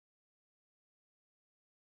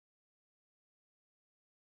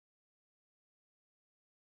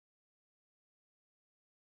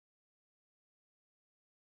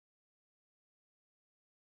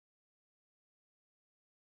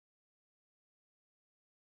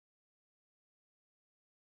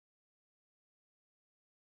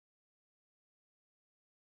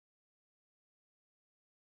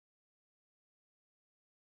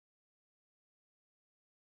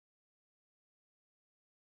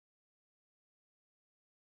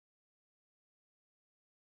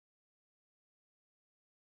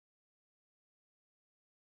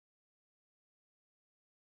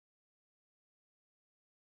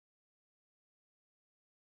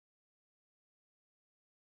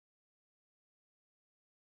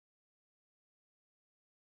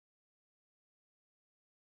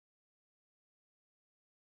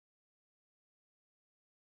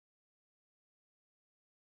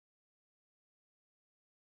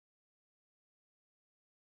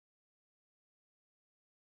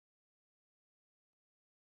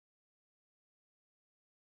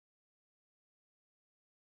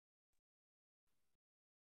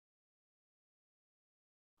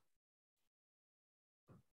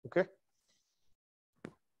Okay.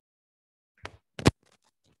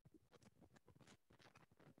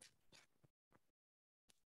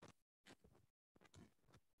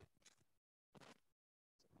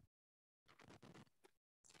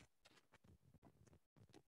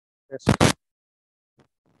 Yes.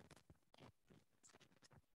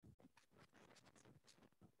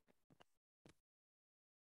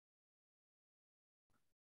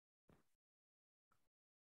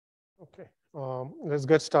 Okay. Let's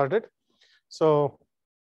get started. So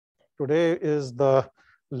today is the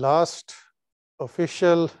last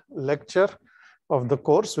official lecture of the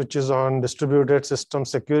course, which is on distributed system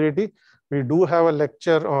security. We do have a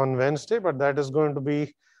lecture on Wednesday, but that is going to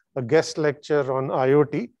be a guest lecture on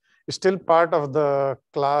IoT. It's still part of the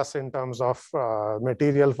class in terms of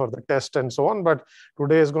material for the test and so on, but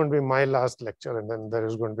today is going to be my last lecture, and then there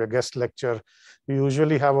is going to be a guest lecture. We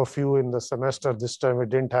usually have a few in the semester. This time we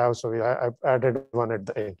didn't have, so I added one at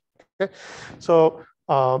the end. Okay, so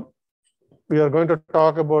we are going to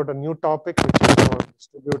talk about a new topic, which is on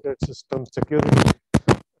distributed system security.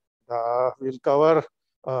 We'll cover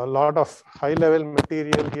a lot of high-level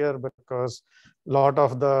material here because a lot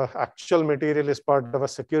of the actual material is part of a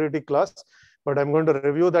security class. But I'm going to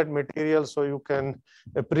review that material so you can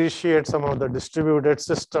appreciate some of the distributed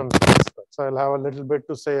systems aspects. I'll have a little bit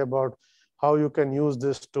to say about how you can use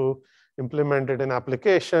this to implement it in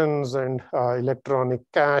applications and electronic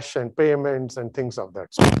cash and payments and things of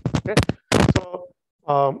that sort. Okay.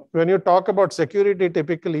 So when you talk about security,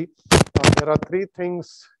 typically there are three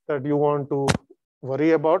things that you want to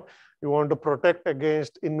worry about. You want to protect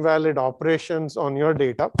against invalid operations on your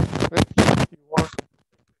data. Right? You want to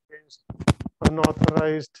protect against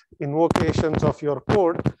unauthorized invocations of your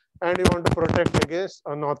code, and you want to protect against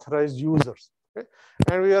unauthorized users. Okay?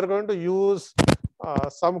 And we are going to use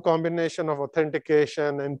some combination of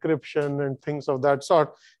authentication, encryption, and things of that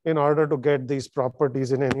sort in order to get these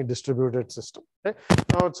properties in any distributed system. Okay?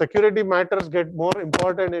 Now, security matters get more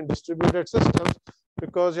important in distributed systems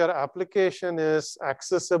because your application is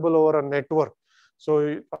accessible over a network.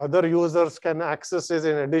 So other users can access it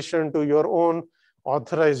in addition to your own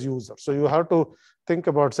authorized user. So you have to think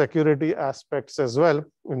about security aspects as well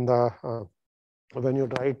in the when you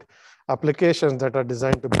write applications that are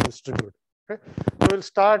designed to be distributed. Okay? So we'll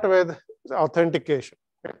start with authentication.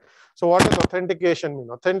 Okay? So what does authentication mean?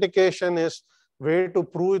 Authentication is way to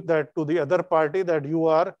prove that to the other party that you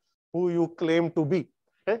are who you claim to be.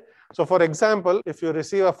 Okay? So for example, if you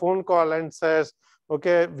receive a phone call and says,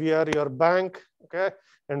 okay, we are your bank, okay,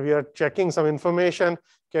 and we are checking some information,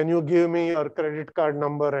 can you give me your credit card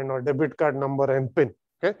number and or debit card number and PIN?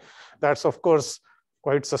 Okay? That's of course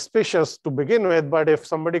quite suspicious to begin with, but if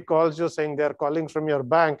somebody calls you saying they're calling from your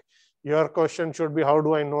bank, your question should be, how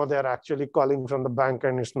do I know they're actually calling from the bank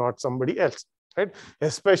and it's not somebody else, right?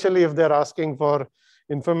 Especially if they're asking for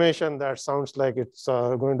information that sounds like it's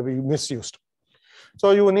going to be misused.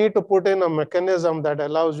 So you need to put in a mechanism that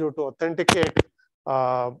allows you to authenticate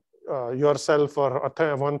yourself, or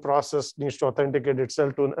one process needs to authenticate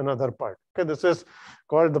itself to another part. Okay, this is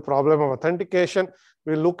called the problem of authentication.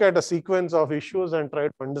 We'll look at a sequence of issues and try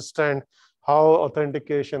to understand how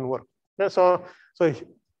authentication works. Okay, so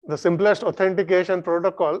the simplest authentication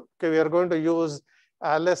protocol, okay, we are going to use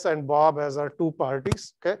Alice and Bob as our two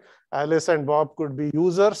parties. Okay, Alice and Bob could be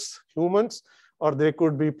users, humans, or they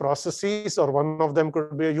could be processes, or one of them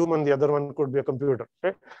could be a human, the other one could be a computer.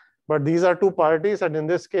 Okay? But these are two parties, and in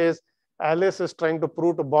this case, Alice is trying to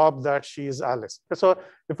prove to Bob that she is Alice. Okay? So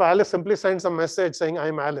if Alice simply sends a message saying,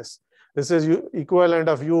 I'm Alice, this is equivalent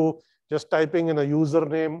of you just typing in a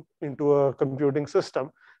username into a computing system.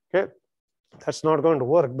 Okay? That's not going to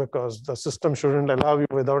work because the system shouldn't allow you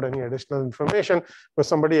without any additional information. But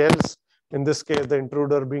somebody else, in this case, the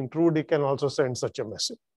intruder being Trudy, can also send such a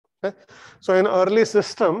message. Okay? So in early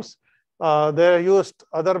systems, they used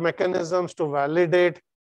other mechanisms to validate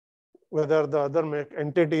whether the other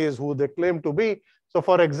entity is who they claim to be. So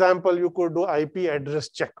for example, you could do IP address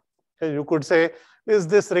check. Okay? You could say, is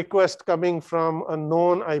this request coming from a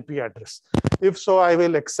known IP address? If so, I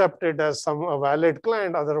will accept it as a valid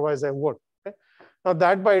client, otherwise I won't. Okay? Now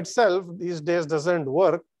that by itself these days doesn't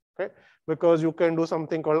work. Okay? Because you can do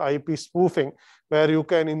something called IP spoofing, where you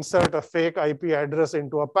can insert a fake IP address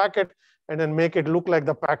into a packet and then make it look like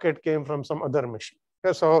the packet came from some other machine.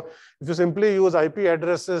 Okay, so if you simply use IP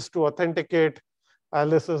addresses to authenticate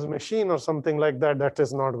Alice's machine or something like that, that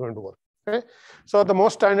is not going to work. Okay? So the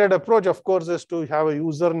most standard approach, of course, is to have a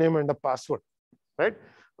username and a password, right?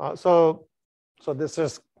 So this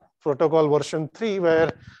is protocol version 3,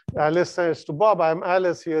 where Alice says to Bob, I'm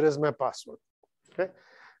Alice, here is my password. Okay?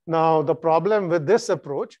 Now, the problem with this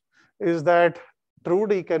approach is that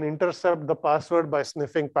Trudy can intercept the password by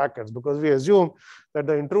sniffing packets, because we assume that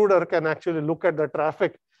the intruder can actually look at the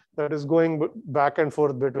traffic that is going back and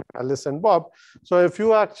forth between Alice and Bob. So if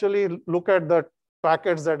you actually look at the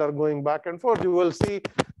packets that are going back and forth, you will see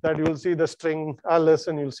that you will see the string Alice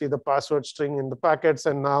and you'll see the password string in the packets.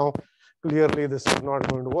 And now clearly this is not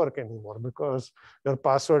going to work anymore because your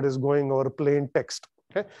password is going over plain text.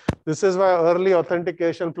 Okay. This is why early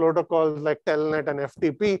authentication protocols like Telnet and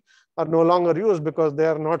FTP are no longer used, because they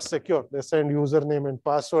are not secure. They send username and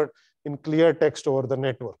password in clear text over the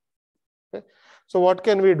network. Okay. So what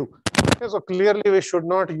can we do? Okay, so clearly we should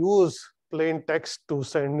not use plain text to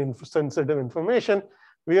send sensitive information.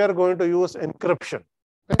 We are going to use encryption.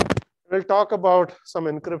 Okay. We'll talk about some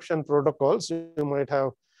encryption protocols. You might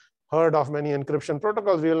have heard of many encryption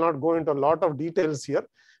protocols. We will not go into a lot of details here,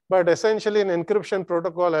 but essentially an encryption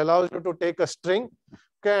protocol allows you to take a string,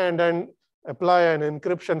 okay, and then apply an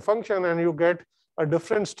encryption function, and you get a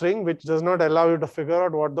different string which does not allow you to figure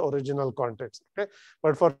out what the original content is. Okay?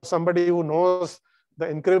 But for somebody who knows the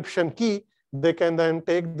encryption key, they can then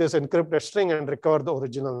take this encrypted string and recover the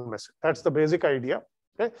original message. That's the basic idea.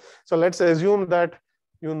 Okay? So let's assume that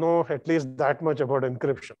you know at least that much about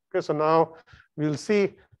encryption. Okay? So now we'll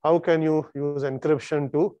see how can you use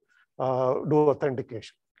encryption to do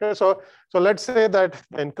authentication. Okay? So let's say that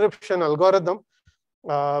the encryption algorithm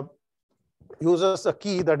uses a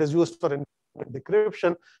key that is used for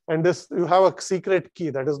decryption, and this you have a secret key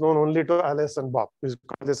that is known only to Alice and Bob. We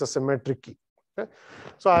call this a symmetric key. Okay?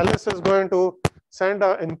 So Alice is going to send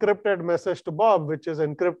an encrypted message to Bob, which is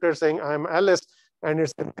encrypted saying I'm Alice, and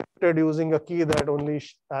it's encrypted using a key that only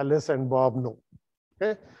Alice and Bob know.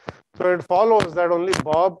 Okay? So it follows that only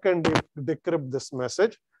Bob can decrypt this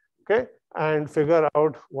message, okay, and figure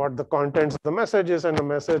out what the contents of the message is, and the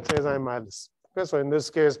message says I'm Alice. Okay, so in this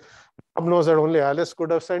case, Bob knows that only Alice could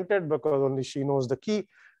have sent it because only she knows the key,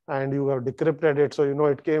 and you have decrypted it, so you know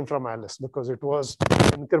it came from Alice because it was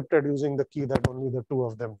encrypted using the key that only the two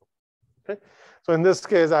of them know. Okay, so in this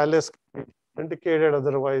case, Alice can be authenticated,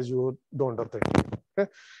 otherwise you don't authenticate. Okay,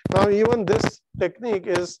 now even this technique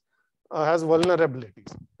is has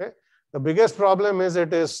vulnerabilities. Okay, the biggest problem is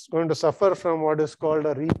it is going to suffer from what is called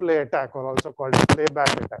a replay attack, or also called a playback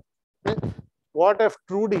attack. Okay, what if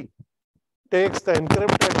Trudy takes the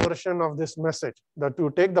encrypted version of this message, that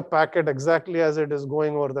you take the packet exactly as it is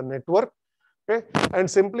going over the network, okay,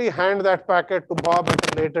 and simply hand that packet to Bob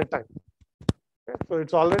at a later time. Okay, so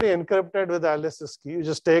it's already encrypted with Alice's key. You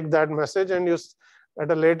just take that message and you,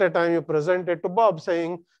 at a later time, you present it to Bob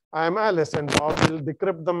saying, I am Alice, and Bob will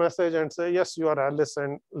decrypt the message and say, yes, you are Alice,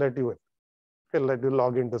 and let you in. Okay, let you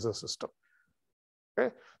log into the system.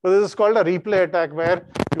 Okay, so this is called a replay attack, where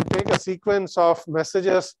you take a sequence of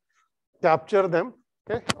messages, capture them,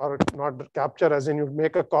 okay, or not capture as in you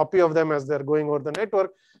make a copy of them as they're going over the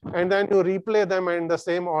network, and then you replay them in the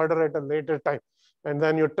same order at a later time, and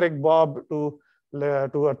then you trick Bob to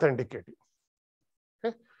authenticate you.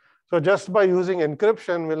 Okay, so just by using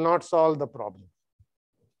encryption will not solve the problem.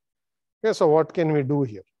 Okay, so what can we do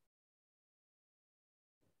here?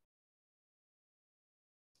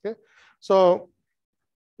 Okay, so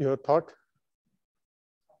your thought?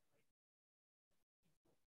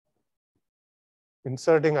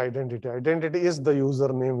 Inserting identity. Identity is the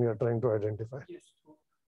username we are trying to identify. Yes, to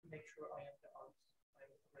make sure I am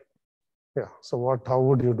the Yeah. So what? How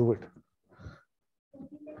would you do it?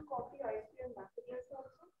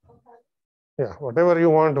 Yeah, whatever you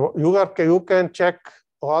want. You can check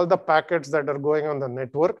all the packets that are going on the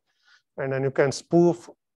network, and then you can spoof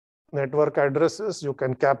network addresses. You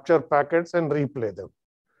can capture packets and replay them,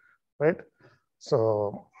 right?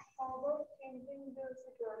 So.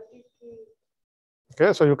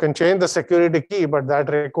 Okay, so you can change the security key, but that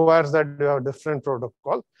requires that you have a different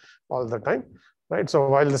protocol all the time, right? So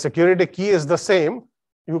while the security key is the same,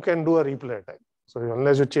 you can do a replay attack. So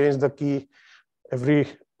unless you change the key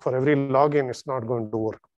for every login, it's not going to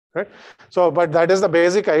work, right? So, but that is the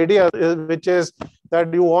basic idea, which is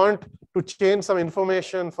that you want to change some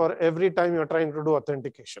information for every time you're trying to do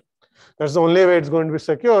authentication. That's the only way it's going to be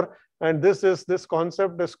secure. And this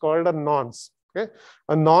concept is called a nonce. Okay,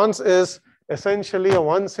 a nonce is essentially a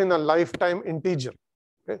once in a lifetime integer.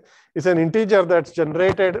 Okay? It's an integer that's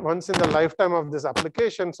generated once in the lifetime of this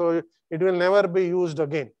application, so it will never be used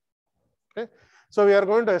again. Okay? So we are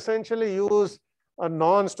going to essentially use a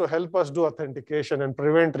nonce to help us do authentication and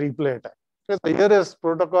prevent replay attack. Okay? So here is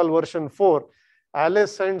protocol version 4.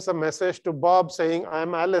 Alice sends a message to Bob saying, I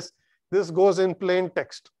am Alice. This goes in plain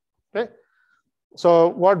text. Okay? So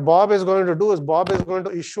what Bob is going to do is Bob is going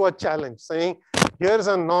to issue a challenge saying, here's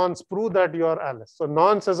a nonce, prove that you are Alice. So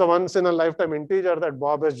nonce is a once in a lifetime integer that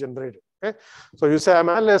Bob has generated. Okay? So you say, I'm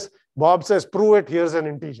Alice. Bob says, prove it. Here's an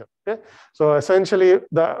integer. Okay? So essentially,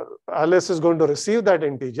 the Alice is going to receive that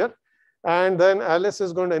integer. And then Alice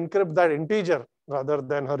is going to encrypt that integer rather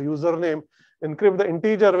than her username, encrypt the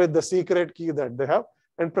integer with the secret key that they have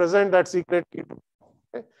and present that secret key.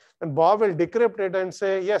 Okay? And Bob will decrypt it and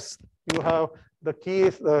say, yes, you have the key,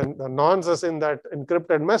 the nonce is in that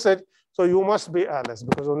encrypted message. So you must be Alice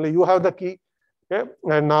because only you have the key. Okay?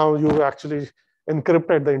 And now you actually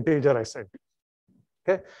encrypted the integer I sent you.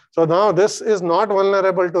 Okay? So now this is not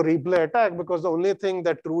vulnerable to replay attack because the only thing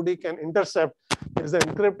that Trudy can intercept is the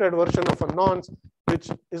encrypted version of a nonce, which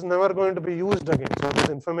is never going to be used again. So this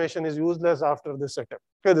information is useless after this attempt.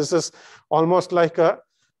 Okay, this is almost like a,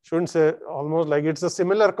 shouldn't say almost like, it's a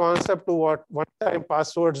similar concept to what one-time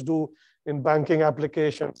passwords do in banking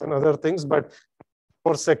applications and other things, but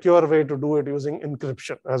more secure way to do it using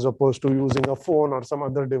encryption as opposed to using a phone or some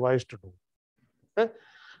other device to do it. Okay?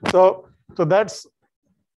 So that's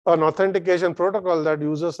an authentication protocol that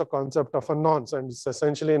uses the concept of a nonce, and it's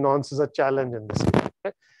essentially nonce is a challenge in this case.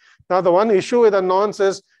 Okay? Now, the one issue with a nonce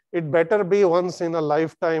is it better be once in a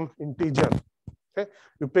lifetime integer. Okay?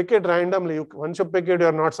 You pick it randomly. Once you pick it,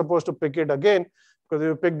 you're not supposed to pick it again because if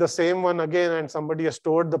you pick the same one again and somebody has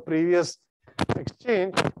stored the previous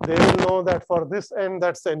exchange, they will know that for this end,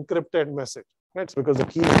 that's the encrypted message. That's because the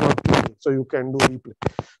key is not key, so you can do replay.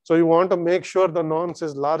 So you want to make sure the nonce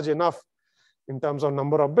is large enough in terms of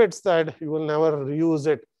number of bits that you will never reuse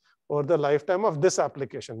it over the lifetime of this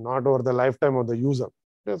application, not over the lifetime of the user.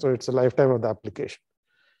 Okay, so it's a lifetime of the application.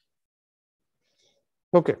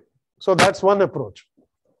 Okay, so that's one approach.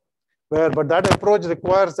 But that approach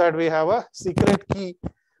requires that we have a secret key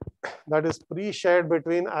that is pre-shared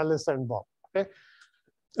between Alice and Bob. Okay?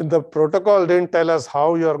 The protocol didn't tell us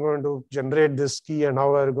how you're going to generate this key and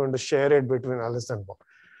how we're going to share it between Alice and Bob.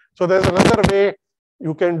 So there's another way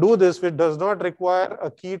you can do this which does not require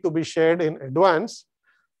a key to be shared in advance.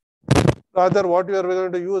 Rather, what you are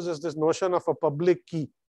going to use is this notion of a public key.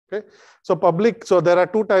 Okay? So there are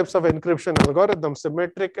two types of encryption algorithms,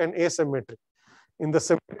 symmetric and asymmetric. In the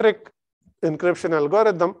symmetric encryption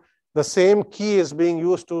algorithm, the same key is being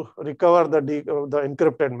used to recover the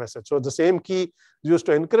encrypted message. So the same key is used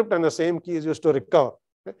to encrypt and the same key is used to recover.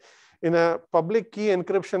 Okay? In a public key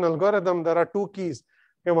encryption algorithm, there are two keys.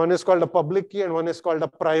 Okay? One is called a public key and one is called a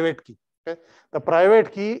private key. Okay? The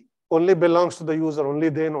private key only belongs to the user, only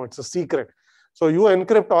they know, it's a secret. So you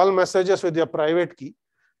encrypt all messages with your private key,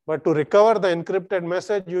 but to recover the encrypted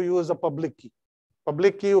message, you use a public key.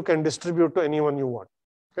 Public key you can distribute to anyone you want.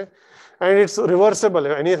 Okay? And it's reversible.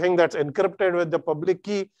 Anything that's encrypted with the public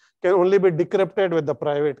key can only be decrypted with the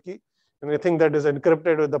private key. Anything that is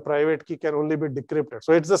encrypted with the private key can only be decrypted.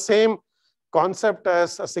 So it's the same concept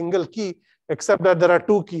as a single key, except that there are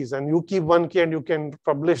two keys and you keep one key and you can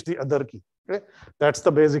publish the other key. Okay? That's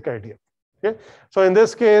the basic idea. Okay? So in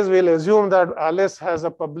this case, we'll assume that Alice has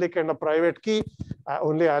a public and a private key.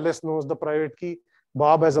 Only Alice knows the private key.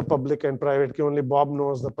 Bob has a public and private key. Only Bob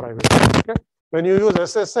knows the private key. Okay? When you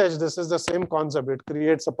use SSH, this is the same concept. It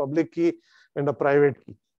creates a public key and a private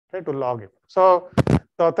key, okay, to log in. So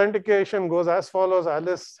the authentication goes as follows.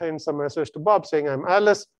 Alice sends a message to Bob saying, I'm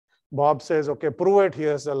Alice. Bob says, okay, prove it.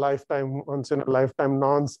 Here's a lifetime, once in a lifetime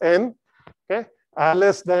nonce N. Okay?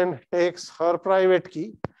 Alice then takes her private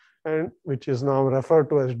key, and which is now referred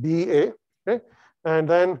to as DA, okay? And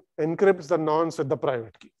then encrypts the nonce with the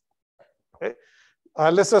private key. Okay?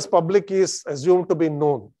 Alice's public key is assumed to be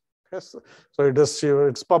known. Yes. So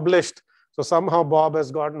it's published. So somehow Bob has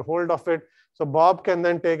gotten hold of it. So Bob can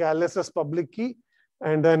then take Alice's public key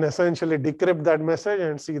and then essentially decrypt that message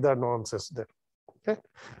and see the nonces there. Okay?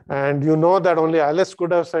 And you know that only Alice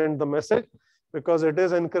could have sent the message because it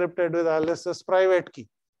is encrypted with Alice's private key.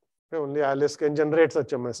 Okay? Only Alice can generate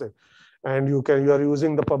such a message. And you are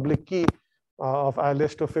using the public key of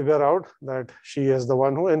Alice to figure out that she is the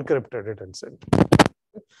one who encrypted it and sent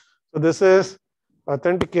it. So this is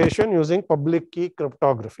authentication using public key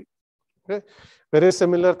cryptography. Okay? Very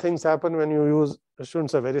similar things happen when you use, I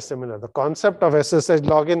shouldn't say very similar. The concept of SSH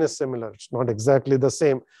login is similar. It's not exactly the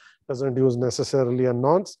same. Doesn't use necessarily a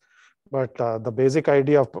nonce, but the basic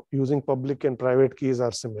idea of using public and private keys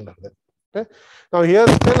are similar. Okay? Now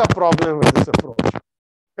here's still a problem with this approach.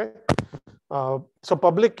 Okay? So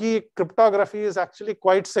public key cryptography is actually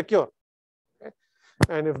quite secure. Okay?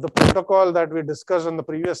 And if the protocol that we discussed on the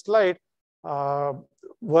previous slide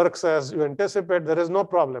works as you anticipate, there is no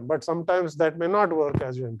problem. But sometimes that may not work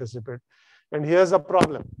as you anticipate. And here's a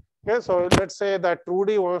problem. Okay, so let's say that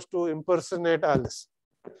Trudy wants to impersonate Alice.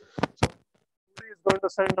 So Trudy is going to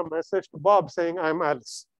send a message to Bob saying, I'm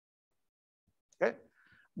Alice. Okay?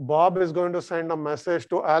 Bob is going to send a message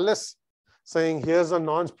to Alice saying here's a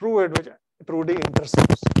nonce, prove it, which TrueD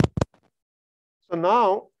intercepts. So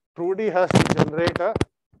now TrueD has to generate a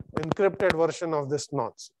encrypted version of this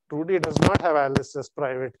nonce. TrueD does not have Alice's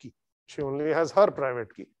private key. She only has her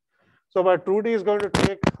private key. So but TrueD is going to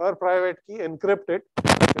take her private key, encrypt it,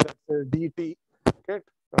 that's DT, okay,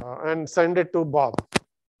 and send it to Bob.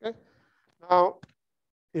 Okay. Now,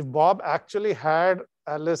 if Bob actually had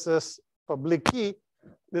Alice's public key,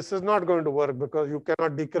 this is not going to work because you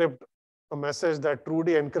cannot decrypt a message that TrueD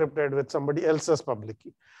encrypted with somebody else's public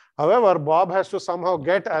key. However, Bob has to somehow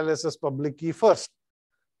get Alice's public key first.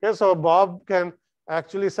 Okay, so Bob can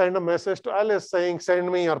actually send a message to Alice saying, send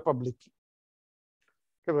me your public key.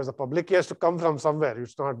 Okay, because the public key has to come from somewhere.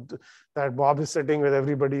 It's not that Bob is sitting with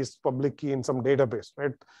everybody's public key in some database,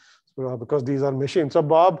 right? So, because these are machines. So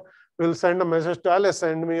Bob will send a message to Alice,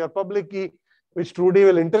 send me your public key, which TrueD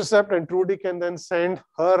will intercept, and TrueD can then send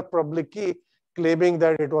her public key claiming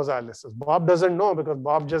that it was Alice's. Bob doesn't know because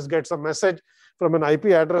Bob just gets a message from an IP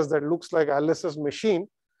address that looks like Alice's machine,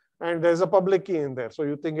 and there's a public key in there. So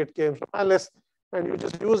you think it came from Alice, and you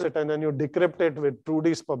just use it, and then you decrypt it with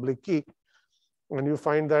TrueD's public key, and you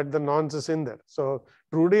find that the nonce is in there. So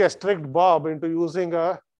TrueD has tricked Bob into using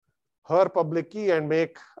her public key and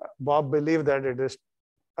make Bob believe that it is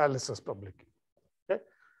Alice's public key. Okay?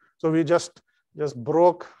 So we just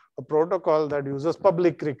broke a protocol that uses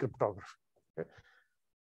public key cryptography. Okay?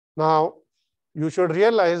 Now, you should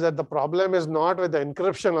realize that the problem is not with the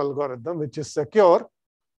encryption algorithm, which is secure.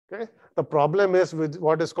 Okay? The problem is with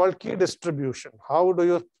what is called key distribution. How do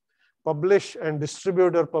you publish and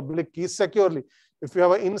distribute your public keys securely? If you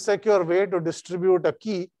have an insecure way to distribute a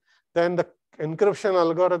key, then the encryption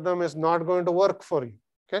algorithm is not going to work for you.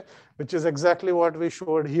 Okay? Which is exactly what we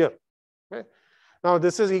showed here. Okay? Now,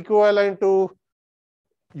 this is equivalent to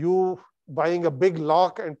you buying a big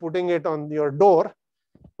lock and putting it on your door,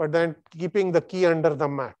 but then keeping the key under the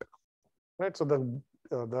mat. Right? So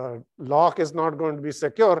the lock is not going to be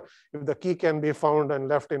secure if the key can be found and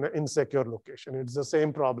left in an insecure location. It's the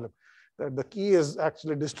same problem. That the key is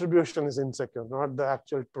actually distribution is insecure, not the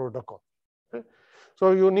actual protocol. Okay?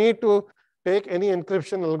 So you need to take any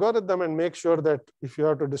encryption algorithm and make sure that if you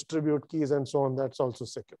have to distribute keys and so on, that's also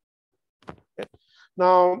secure. Okay?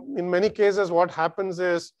 Now, in many cases, what happens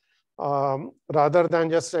is rather than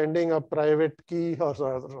just sending a private key or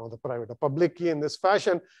a public key in this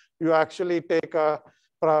fashion, you actually take a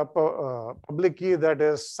public key that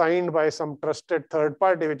is signed by some trusted third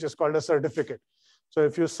party, which is called a certificate. So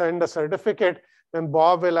if you send a certificate, then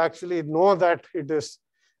Bob will actually know that it is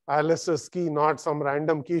Alice's key, not some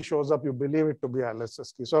random key shows up, you believe it to be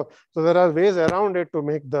Alice's key. So there are ways around it to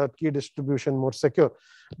make the key distribution more secure.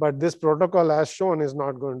 But this protocol as shown is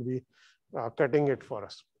not going to be cutting it for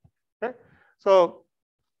us. Okay? So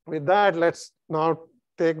with that, let's now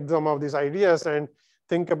take some of these ideas and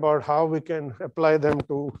think about how we can apply them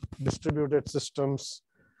to distributed systems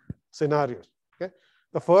scenarios. Okay?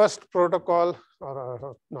 The first protocol,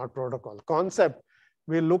 or not protocol, concept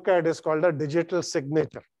we look at is called a digital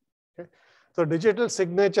signature. Okay? So digital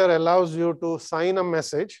signature allows you to sign a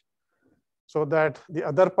message so that the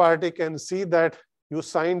other party can see that you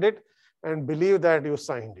signed it and believe that you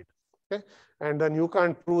signed it. Okay? And then you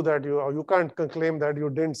can't prove that you can't claim that you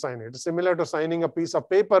didn't sign it. It's similar to signing a piece of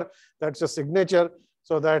paper, that's a signature,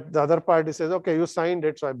 so that the other party says, okay, you signed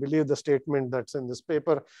it, so I believe the statement that's in this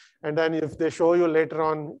paper. And then if they show you later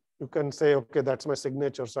on, you can say, okay, that's my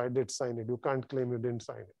signature, so I did sign it. You can't claim you didn't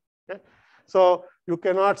sign it. Okay? So you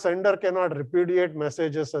cannot, sender cannot repudiate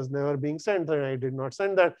messages as never being sent, and I did not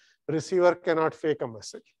send that. Receiver cannot fake a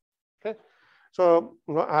message. Okay? So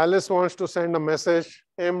Alice wants to send a message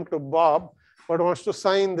M to Bob, but wants to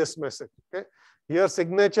sign this message. Okay? Here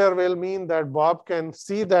signature will mean that Bob can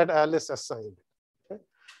see that Alice has signed it. Okay?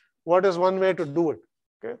 What is one way to do it?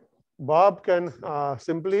 Okay? Bob can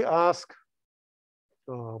simply ask,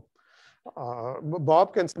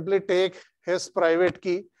 Bob can simply take his private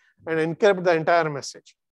key and encrypt the entire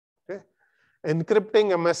message. Okay?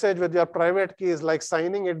 Encrypting a message with your private key is like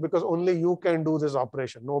signing it because only you can do this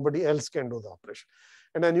operation. Nobody else can do the operation.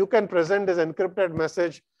 And then you can present this encrypted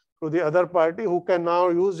message to the other party who can now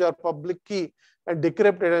use your public key and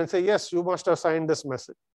decrypt it and say, yes, you must have signed this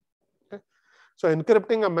message. Okay? So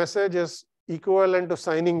encrypting a message is equivalent to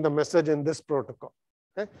signing the message in this protocol.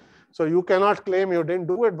 Okay? So you cannot claim you didn't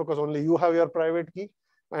do it because only you have your private key,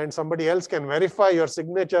 and somebody else can verify your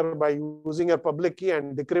signature by using your public key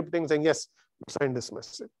and decrypting, saying, yes, you signed this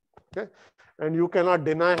message. Okay? And you cannot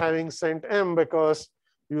deny having sent M because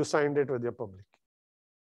you signed it with your public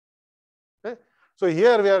key. Okay? So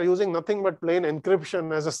here we are using nothing but plain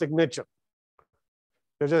encryption as a signature.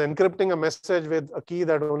 You're just encrypting a message with a key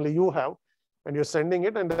that only you have. and you're sending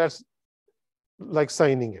it, and that's like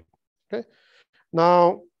signing it. Okay.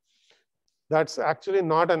 Now, that's actually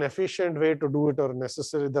not an efficient way to do it, or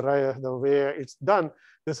necessarily the way it's done.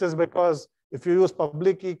 This is because if you use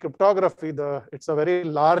public key cryptography, it's a very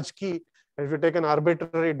large key. And if you take an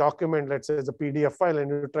arbitrary document, let's say it's a PDF file, and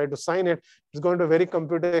you try to sign it, it's going to be very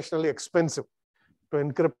computationally expensive to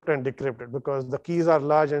encrypt and decrypt it, because the keys are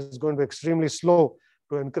large and it's going to be extremely slow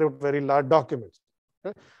to encrypt very large documents.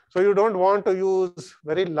 Okay? So you don't want to use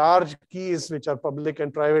very large keys, which are public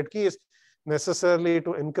and private keys, necessarily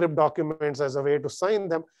to encrypt documents as a way to sign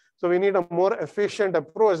them. So we need a more efficient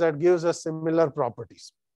approach that gives us similar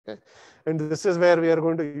properties. Okay? And this is where we are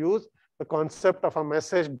going to use the concept of a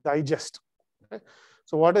message digest. Okay?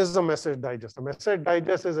 So what is a message digest? A message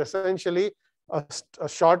digest is essentially a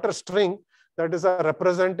shorter string that is a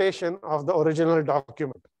representation of the original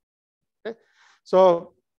document. Okay?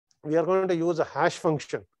 So we are going to use a hash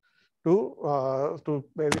function to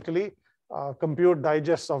basically compute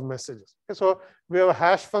digests of messages. Okay? So we have a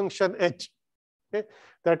hash function h, okay,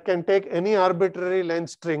 that can take any arbitrary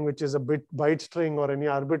length string, which is a byte string or any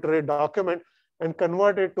arbitrary document, and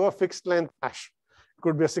convert it to a fixed length hash. It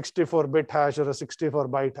could be a 64-bit hash or a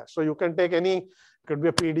 64-byte hash. So you can take any, it could be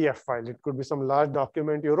a PDF file, it could be some large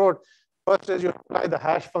document you wrote. First is you apply the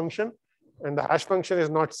hash function, and the hash function is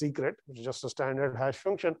not secret, it's just a standard hash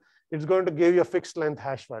function. It's going to give you a fixed length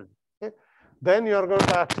hash value. Okay? Then you're going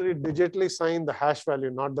to actually digitally sign the hash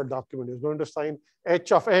value, not the document. You're going to sign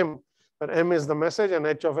h of m, where m is the message and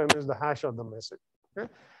h of m is the hash of the message.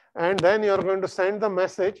 Okay? And then you're going to send the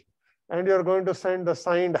message, and you're going to send the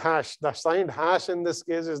signed hash. The signed hash in this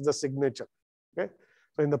case is the signature. Okay?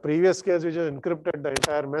 So in the previous case, we just encrypted the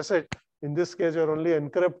entire message. In this case, you're only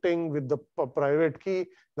encrypting with the private key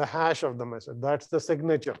the hash of the message. That's the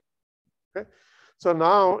signature. Okay? So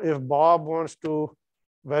now if Bob wants to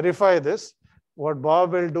verify this, what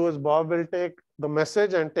Bob will do is Bob will take the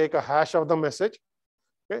message and take a hash of the message.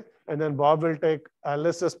 Okay? And then Bob will take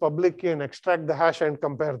Alice's public key and extract the hash and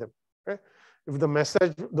compare them. Okay? If the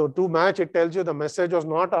message, the two match, it tells you the message was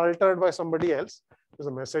not altered by somebody else, because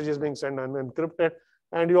the message is being sent unencrypted.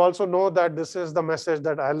 And you also know that this is the message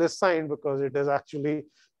that Alice signed, because it is actually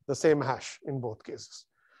the same hash in both cases.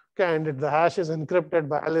 Okay, and the hash is encrypted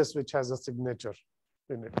by Alice, which has a signature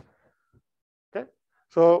in it. Okay,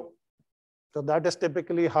 so that is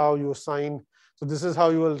typically how you sign. So this is how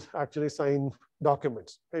you will actually sign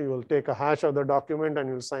documents. Okay, you will take a hash of the document and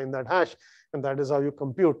you'll sign that hash, and that is how you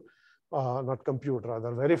compute, not compute,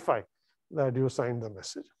 rather verify that you signed the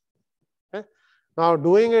message. Okay. Now,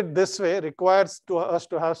 doing it this way requires us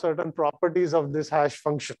to have certain properties of this hash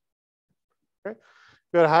function. Okay.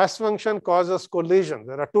 Your hash function causes collision.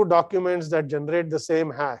 There are two documents that generate the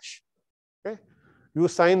same hash. Okay. You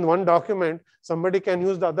sign one document, somebody can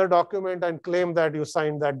use the other document and claim that you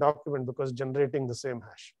signed that document because generating the same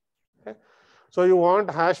hash. Okay. So you want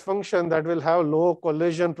a hash function that will have low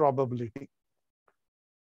collision probability.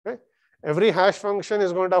 Okay. Every hash function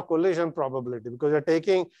is going to have collision probability, because you're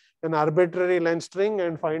taking an arbitrary length string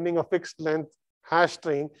and finding a fixed length hash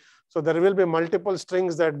string. So there will be multiple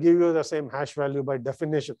strings that give you the same hash value by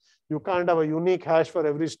definition. You can't have a unique hash for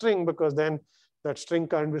every string, because then that string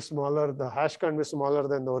can't be smaller, the hash can't be smaller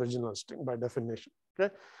than the original string by definition.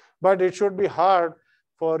 Okay? But it should be hard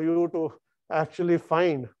for you to actually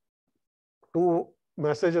find two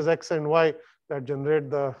messages X and Y that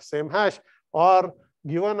generate the same hash, or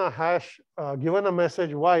given a hash, given a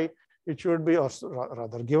message Y, it should be, or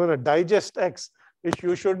rather given a digest X,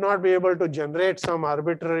 you should not be able to generate some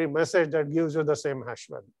arbitrary message that gives you the same hash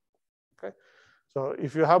value. Okay. So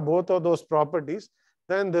if you have both of those properties,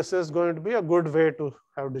 then this is going to be a good way to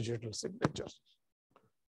have digital signatures.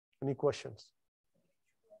 Any questions?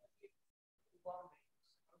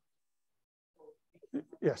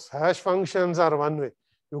 Yes, hash functions are one way.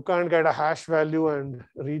 You can't get a hash value and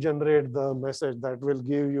regenerate the message. That will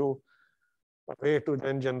give you a way to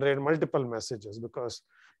then generate multiple messages, because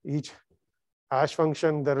each hash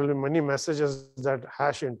function, there will be many messages that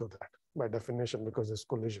hash into that by definition, because there's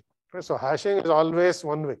collision. Okay, so hashing is always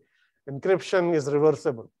one way. Encryption is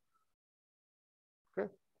reversible. Okay.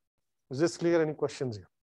 Is this clear? Any questions here?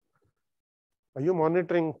 Are you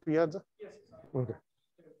monitoring Piazza? Yes. Okay.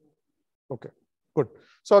 Okay, good.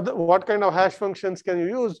 So what kind of hash functions can you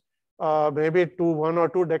use? Maybe 1 or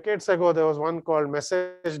 2 decades ago, there was one called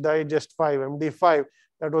Message Digest 5, MD5.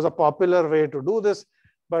 That was a popular way to do this,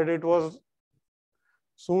 but it was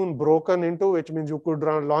soon broken into, which means you could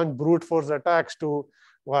launch brute force attacks to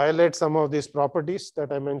violate some of these properties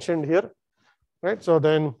that I mentioned here. Right? So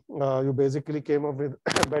then you basically came up with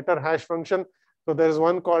a better hash function. So there is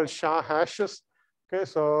one called SHA hashes. Okay,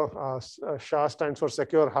 so SHA stands for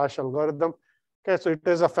secure hash algorithm. Okay, so it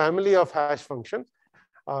is a family of hash functions.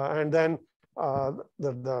 And then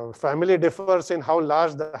the family differs in how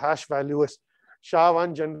large the hash value is.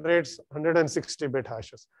 SHA-1 generates 160-bit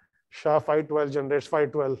hashes. SHA-512 generates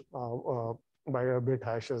 512 bit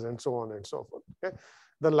hashes, and so on and so forth. Okay?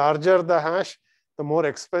 The larger the hash, the more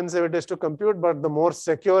expensive it is to compute, but the more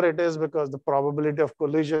secure it is because the probability of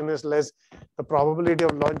collision is less, the probability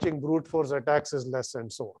of launching brute force attacks is less,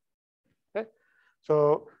 and so on. Okay?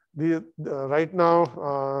 So right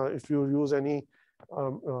now, if you use any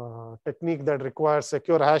technique that requires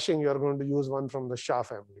secure hashing, you're going to use one from the SHA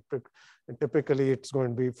family. And typically, it's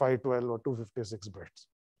going to be 512 or 256 bits.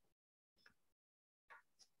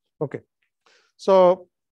 Okay. So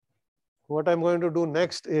what I'm going to do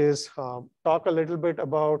next is talk a little bit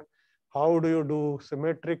about how do you do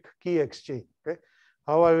symmetric key exchange. Okay?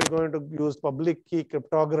 How are we going to use public key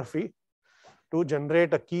cryptography to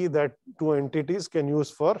generate a key that two entities can use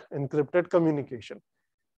for encrypted communication.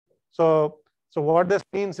 So what this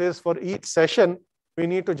means is for each session, we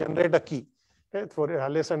need to generate a key. Okay? For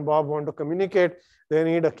Alice and Bob want to communicate, they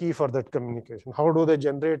need a key for that communication. How do they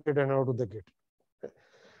generate it and how do they get it? Okay?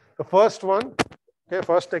 The first one, okay,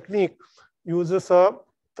 first technique uses a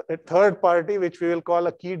third party, which we will call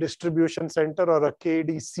a key distribution center or a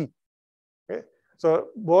KDC. Okay? So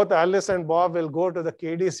both Alice and Bob will go to the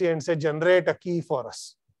KDC and say, generate a key for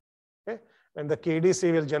us. Okay? And the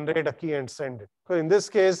KDC will generate a key and send it. So in this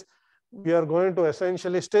case, we are going to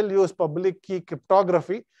essentially still use public key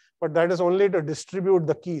cryptography, but that is only to distribute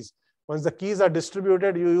the keys. Once the keys are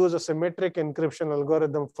distributed, you use a symmetric encryption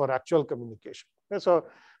algorithm for actual communication. Okay? So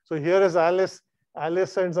here is Alice.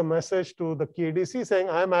 Alice sends a message to the KDC saying,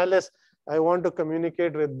 I'm Alice. I want to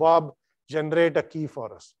communicate with Bob. Generate a key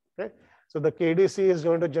for us. Okay? So the KDC is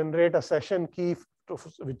going to generate a session key,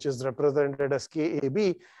 which is represented as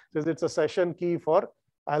KAB. So it's a session key for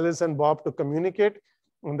Alice and Bob to communicate.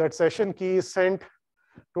 And that session key is sent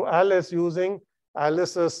to Alice using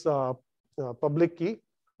Alice's public key.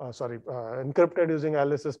 Encrypted using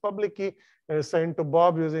Alice's public key, and is sent to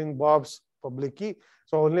Bob using Bob's public key.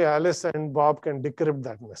 So only Alice and Bob can decrypt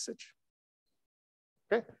that message.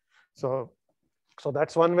 Okay, so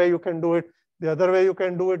that's one way you can do it. The other way you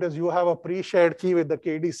can do it is you have a pre-shared key with the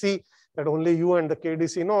KDC that only you and the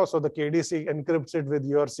KDC know. So the KDC encrypts it with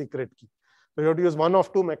your secret key. So you have to use one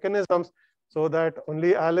of two mechanisms so that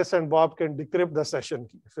only Alice and Bob can decrypt the session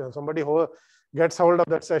key. If somebody who gets hold of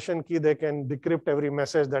that session key, they can decrypt every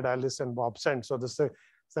message that Alice and Bob send. So the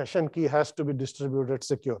session key has to be distributed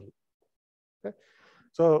securely. Okay?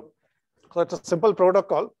 So it's a simple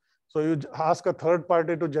protocol. So you ask a third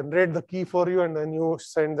party to generate the key for you, and then you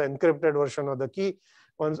send the encrypted version of the key.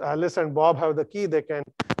 Once Alice and Bob have the key, they can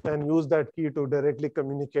then use that key to directly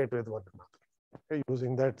communicate with one another, okay,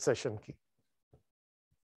 using that session key.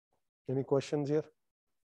 Any questions here?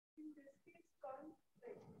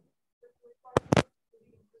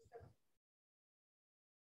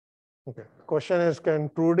 Okay. The question is, can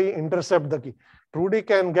Trudy intercept the key? Trudy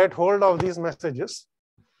can get hold of these messages,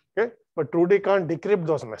 okay, but Trudy can't decrypt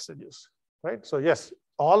those messages, right? So yes,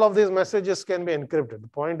 all of these messages can be encrypted. The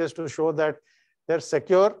point is to show that they're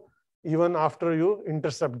secure even after you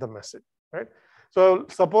intercept the message, right? So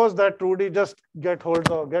suppose that Trudy just gets hold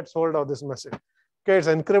of this message. Okay, it's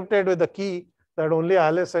encrypted with the key that only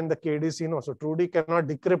Alice and the KDC know. So Trudy cannot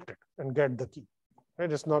decrypt it and get the key.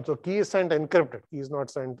 Right? It's not so. Key is sent encrypted. Key is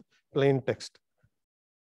not sent plain text.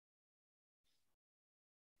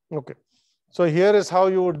 Okay. So here is how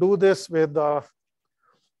you would do this with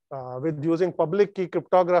using public key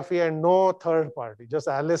cryptography and no third party. Just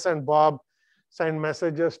Alice and Bob send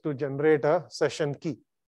messages to generate a session key.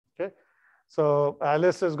 Okay. So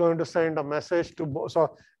Alice is going to send a message to Bob.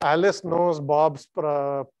 So Alice knows Bob's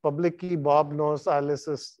public key. Bob knows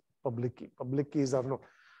Alice's public key. Public keys are known.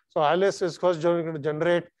 So Alice is first going to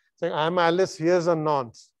generate saying, I'm Alice, here's a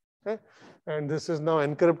nonce. Okay? And this is now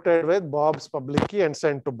encrypted with Bob's public key and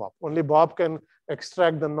sent to Bob. Only Bob can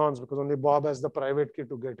extract the nonce because only Bob has the private key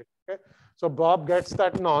to get it. Okay? So Bob gets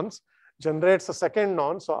that nonce, generates a second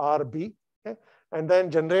nonce, so RB, okay? And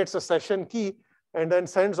then generates a session key, and then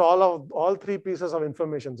sends all three pieces of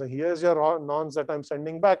information. So here's your nonce that I'm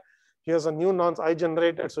sending back. Here's a new nonce I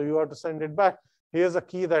generated, so you have to send it back. Here's a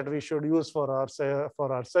key that we should use for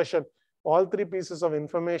our session. All three pieces of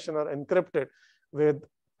information are encrypted with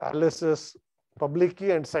Alice's public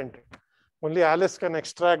key and sent it. Only Alice can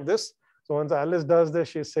extract this. So once Alice does this,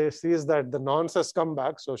 she sees that the nonce has come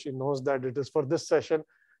back. So she knows that it is for this session.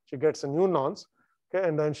 She gets a new nonce. Okay,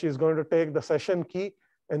 and then she's going to take the session key,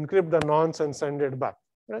 encrypt the nonce, and send it back.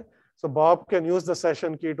 Right? So Bob can use the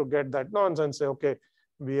session key to get that nonsense, say, okay,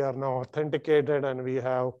 we are now authenticated and we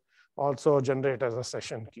have also generated a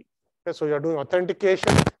session key. Okay, so you're doing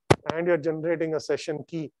authentication and you're generating a session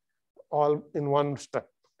key all in one step.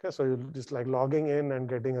 Okay, so you're just like logging in and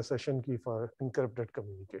getting a session key for encrypted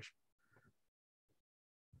communication.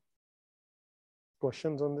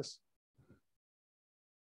 Questions on this?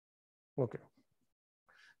 Okay.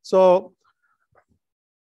 So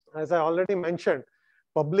as I already mentioned,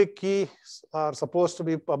 public keys are supposed to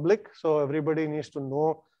be public. So everybody needs to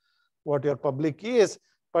know what your public key is.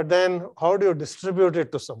 But then how do you distribute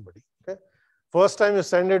it to somebody? Okay. First time you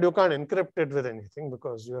send it, you can't encrypt it with anything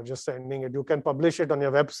because you're just sending it. You can publish it on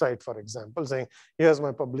your website, for example, saying, here's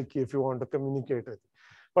my public key if you want to communicate with it.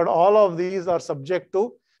 But all of these are subject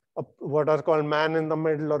to what are called man in the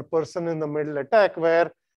middle or person in the middle attack,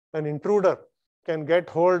 where an intruder can get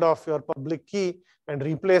hold of your public key and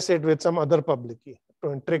replace it with some other public key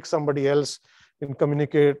to trick somebody else in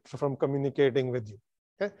communicating with you.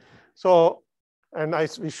 Okay. So, and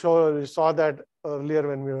we saw that earlier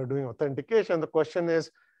when we were doing authentication. The question is,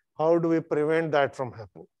 how do we prevent that from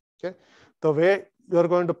happening? Okay. The way you're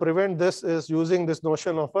going to prevent this is using this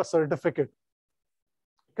notion of a certificate.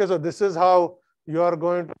 Okay, so this is how you are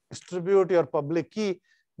going to distribute your public key.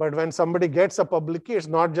 But when somebody gets a public key, it's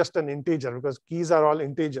not just an integer because keys are all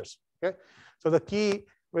integers. Okay, so the key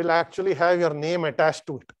will actually have your name attached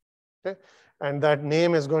to it. Okay, and that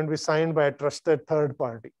name is going to be signed by a trusted third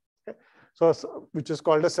party. Okay, so which is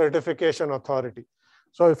called a certification authority.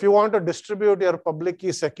 So if you want to distribute your public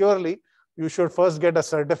key securely, you should first get a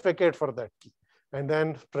certificate for that key and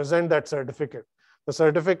then present that certificate. The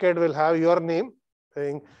certificate will have your name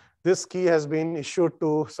saying this key has been issued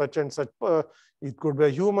to such and such. It could be a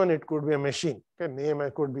human, it could be a machine. Okay, name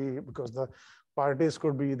it could be because the parties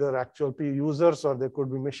could be either actual users or they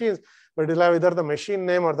could be machines, but it'll have either the machine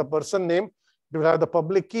name or the person name. It will have the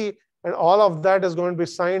public key, and all of that is going to be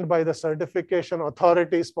signed by the certification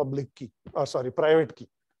authority's public key, or sorry, private key.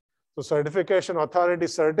 So certification authority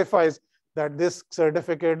certifies that this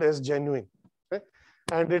certificate is genuine. Okay?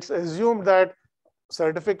 And it's assumed that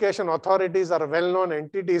certification authorities are well-known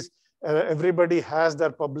entities. Everybody has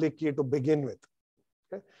their public key to begin with.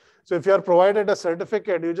 Okay? So if you are provided a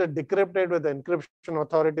certificate, you just decrypt it with the encryption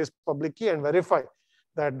authority's public key and verify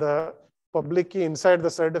that the public key inside the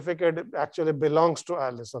certificate actually belongs to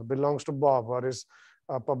Alice or belongs to Bob or is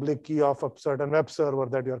a public key of a certain web server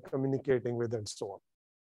that you're communicating with and so on.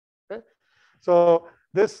 Okay? So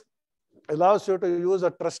this allows you to use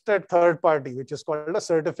a trusted third party, which is called a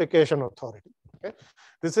certification authority. Okay?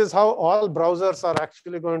 This is how all browsers are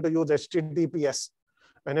actually going to use HTTPS.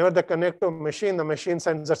 Whenever they connect to a machine, the machine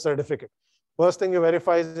sends a certificate. First thing you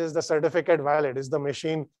verify is the certificate valid? Is the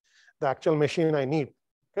machine the actual machine I need?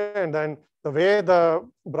 Okay? And then the way the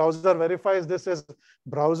browser verifies this is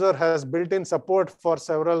browser has built-in support for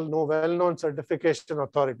several well-known certification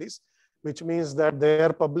authorities, which means that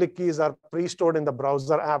their public keys are pre-stored in the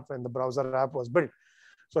browser app when the browser app was built.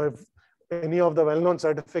 So if any of the well-known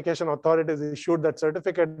certification authorities issued that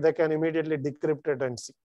certificate, they can immediately decrypt it and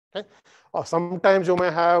see. Okay? Or sometimes you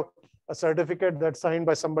may have a certificate that's signed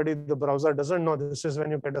by somebody the browser doesn't know. This is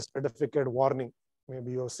when you get a certificate warning.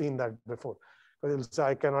 Maybe you've seen that before. Because it'll say,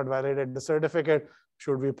 I cannot validate the certificate.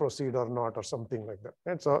 Should we proceed or not, or something like that.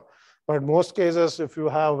 And so, but most cases, if you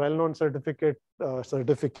have well-known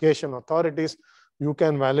certification authorities, you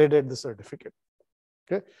can validate the certificate.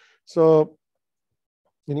 Okay. So,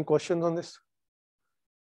 any questions on this?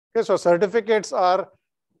 Okay. So certificates are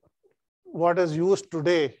what is used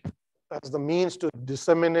today as the means to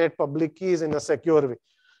disseminate public keys in a secure way.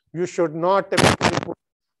 You should not typically put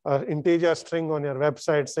an integer string on your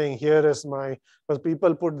website saying, here is my, because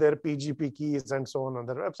people put their PGP keys and so on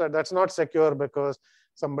their website. That's not secure because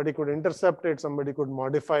somebody could intercept it, somebody could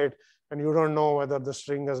modify it, and you don't know whether the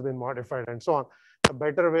string has been modified and so on. A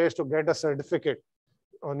better way is to get a certificate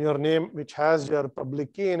on your name, which has your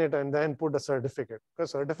public key in it, and then put a certificate.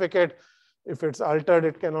 Because certificate, if it's altered,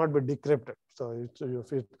 it cannot be decrypted. So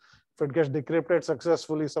if it gets decrypted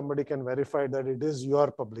successfully, somebody can verify that it is your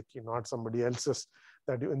public key, not somebody else's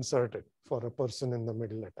that you inserted for a person in the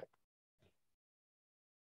middle attack.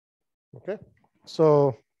 Okay,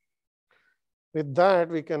 so with that,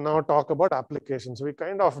 we can now talk about applications. We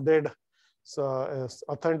kind of did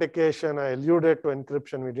authentication. I alluded to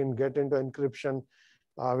encryption. We didn't get into encryption.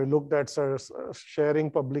 We looked at sharing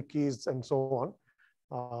public keys and so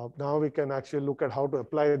on. Now we can actually look at how to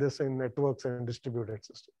apply this in networks and distributed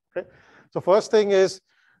systems. Okay, so first thing is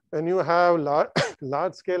when you have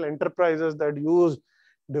large-scale enterprises that use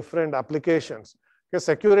different applications, okay,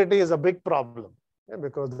 security is a big problem, okay,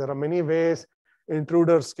 because there are many ways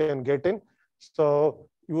intruders can get in. So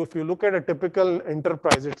if you look at a typical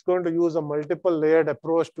enterprise, it's going to use a multiple layered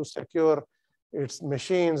approach to secure its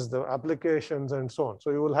machines, the applications, and so on.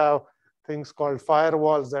 So you will have things called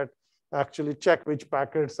firewalls that actually check which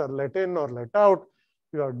packets are let in or let out.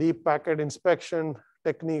 You have deep packet inspection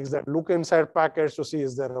techniques that look inside packets to see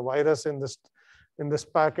is there a virus in this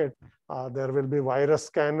packet. There will be virus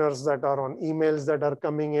scanners that are on emails that are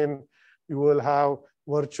coming in. You will have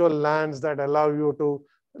virtual LANs that allow you to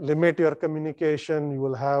limit your communication. You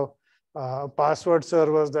will have password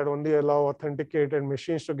servers that only allow authenticated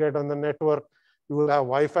machines to get on the network. You will have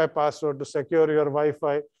Wi-Fi password to secure your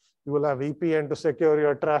Wi-Fi. You will have VPN to secure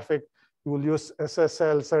your traffic. You will use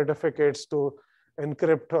SSL certificates to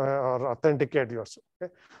encrypt or authenticate yourself.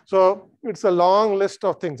 Okay? So it's a long list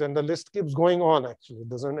of things, and the list keeps going on. Actually, it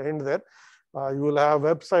doesn't end there. You will have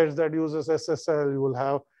websites that uses SSL. You will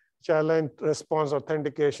have challenge response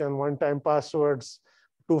authentication, one-time passwords,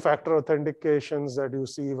 two-factor authentications that you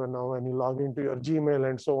see even now when you log into your Gmail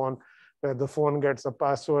and so on, where the phone gets a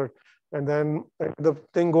password, and then the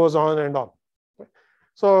thing goes on and on.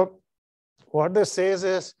 So what this says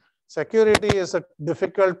is security is a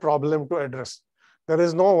difficult problem to address. There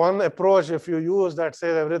is no one approach if you use that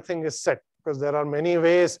says everything is set, because there are many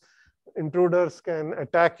ways intruders can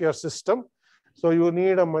attack your system. So you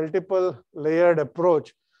need a multiple layered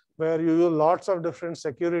approach where you use lots of different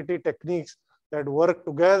security techniques that work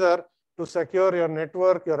together to secure your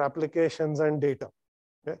network, your applications, and data.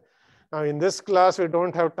 Okay? Now, in this class, we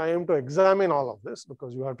don't have time to examine all of this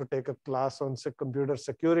because you have to take a class on computer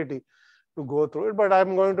security to go through it. But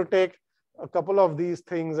I'm going to take a couple of these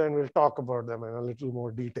things and we'll talk about them in a little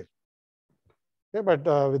more detail. Okay,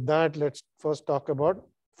 but with that, let's first talk about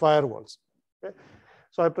firewalls. Okay?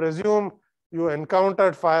 So I presume you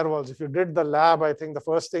encountered firewalls. If you did the lab, I think the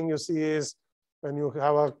first thing you see is when you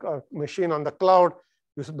have a machine on the cloud,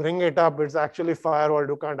 you bring it up, it's actually firewalled.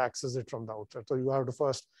 You can't access it from the outside. So you have to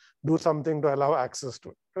first do something to allow access to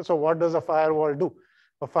it. Okay, so what does a firewall do?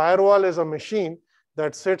 A firewall is a machine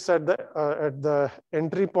that sits at the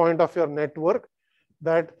entry point of your network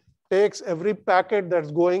that takes every packet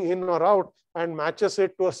that's going in or out and matches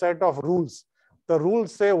it to a set of rules. The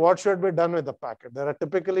rules say what should be done with the packet. There are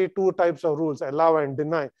typically two types of rules, allow and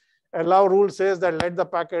deny. Allow rule says that let the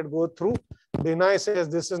packet go through. Deny says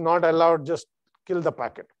this is not allowed, just kill the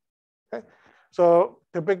packet. Okay? So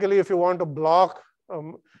typically, if you want to block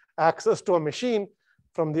access to a machine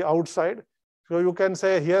from the outside, so you can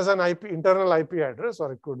say, here's an internal IP address,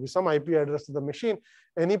 or it could be some IP address to the machine.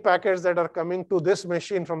 Any packets that are coming to this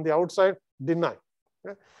machine from the outside, deny.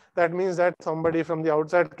 Okay? That means that somebody from the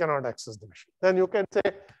outside cannot access the machine. Then you can say,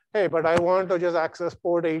 hey, but I want to just access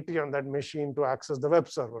port 80 on that machine to access the web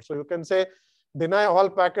server. So you can say, deny all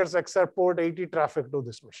packets except port 80 traffic to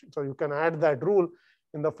this machine. So you can add that rule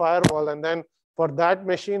in the firewall, and then for that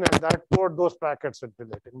machine and that port, those packets will be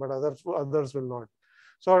let in, but others will not.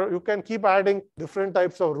 So you can keep adding different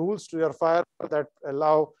types of rules to your firewall that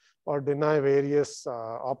allow or deny various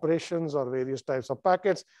operations or various types of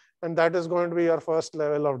packets. And that is going to be your first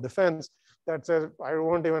level of defense that says, I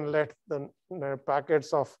won't even let the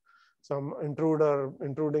packets of some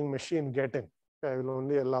intruding machine get in. I will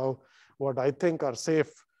only allow what I think are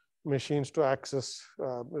safe machines to access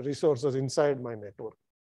resources inside my network.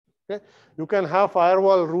 Okay? You can have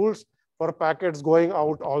firewall rules for packets going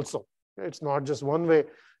out also. It's not just one way.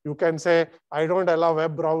 You can say, I don't allow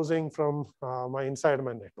web browsing from inside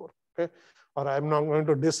my network. Okay? Or I'm not going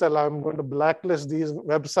to disallow, I'm going to blacklist these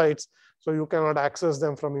websites so you cannot access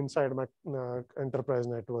them from inside my enterprise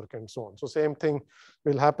network and so on. So same thing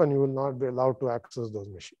will happen. You will not be allowed to access those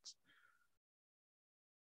machines.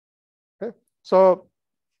 Okay? So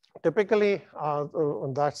typically,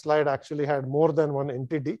 on that slide actually had more than one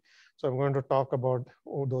entity. So I'm going to talk about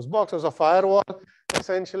those boxes. A firewall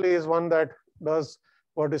essentially is one that does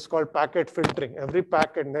what is called packet filtering. Every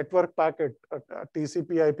packet, network packet, a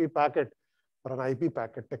TCP IP packet, or an IP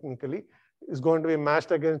packet technically, is going to be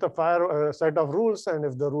matched against a set of rules. And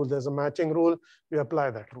if there's a matching rule, we apply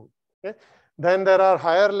that rule. Okay? Then there are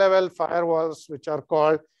higher level firewalls, which are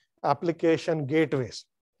called application gateways.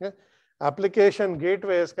 Okay? Application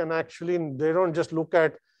gateways can actually, they don't just look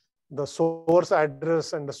at the source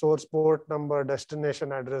address and the source port number,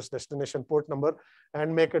 destination address, destination port number,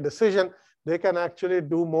 and make a decision. They can actually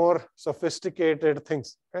do more sophisticated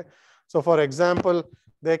things. Okay? So for example,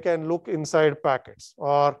 they can look inside packets,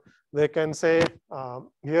 or they can say,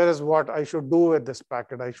 here is what I should do with this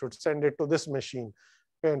packet. I should send it to this machine,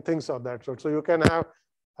 okay, and things of that sort. So you can have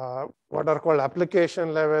what are called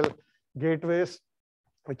application level gateways,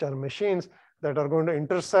 which are machines that are going to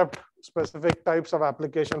intercept specific types of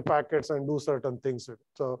application packets and do certain things with it.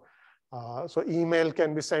 So, so email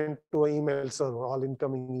can be sent to an email server, all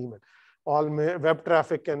incoming email. All web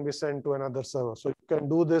traffic can be sent to another server. So you can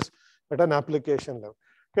do this at an application level.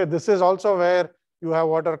 Okay, this is also where you have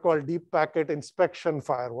what are called deep packet inspection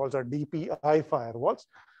firewalls or DPI firewalls.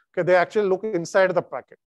 Okay, they actually look inside the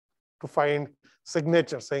packet to find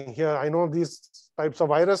signatures, saying here, I know these types of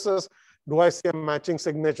viruses. Do I see a matching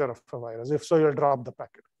signature of a virus? If so, you'll drop the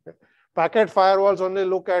packet. Okay. Packet firewalls only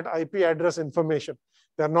look at IP address information.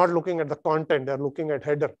 They're not looking at the content. They're looking at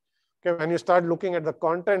header. Okay, when you start looking at the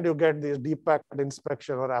content, you get these deep packet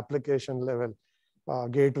inspection or application level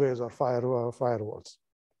gateways or firewalls.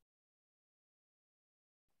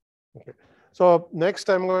 Okay. So next,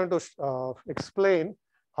 I'm going to explain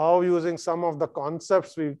how, using some of the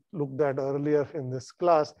concepts we looked at earlier in this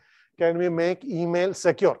class, can we make email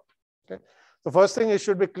secure. Okay. The first thing, it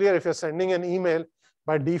should be clear, if you're sending an email,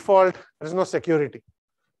 by default, there is no security.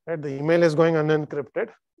 Right? The email is going unencrypted,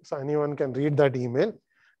 so anyone can read that email.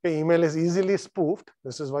 Okay, email is easily spoofed.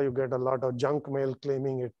 This is why you get a lot of junk mail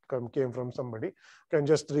claiming it came from somebody. You can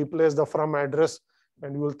just replace the from address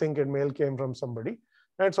and you will think it mail came from somebody.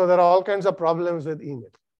 Right? So there are all kinds of problems with email.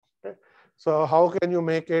 Okay? So how can you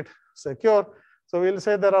make it secure? So we'll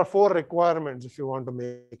say there are 4 requirements if you want to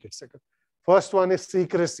make it secure. First one is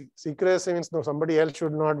secrecy. Secrecy means no, somebody else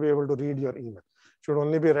should not be able to read your email. It should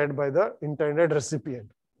only be read by the intended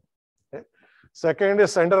recipient. Okay? Second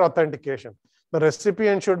is sender authentication. The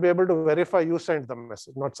recipient should be able to verify you sent the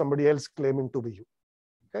message, not somebody else claiming to be you.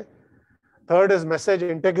 Okay? Third is message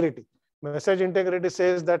integrity. Message integrity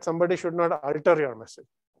says that somebody should not alter your message.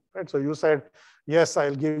 Right? So you said, yes,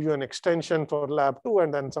 I'll give you an extension for lab 2,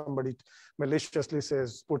 and then somebody maliciously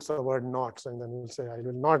says, puts the word nots, and then you'll say, I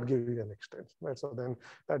will not give you an extension. Right? So then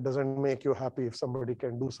that doesn't make you happy if somebody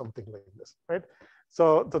can do something like this. Right?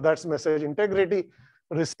 So that's message integrity.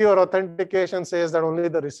 Receiver authentication says that only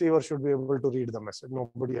the receiver should be able to read the message,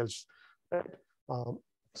 nobody else. Right?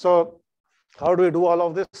 So how do we do all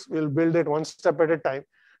of this? We'll build it one step at a time.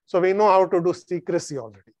 So we know how to do secrecy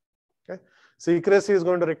already. Okay? Secrecy is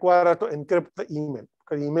going to require us to encrypt the email,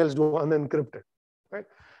 because emails do unencrypted. Right?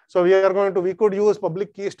 So we could use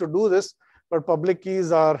public keys to do this, but public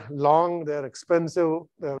keys are long, they're expensive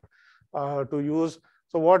to use.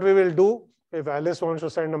 So what we will do, if Alice wants to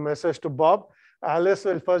send a message to Bob, Alice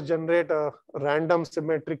will first generate a random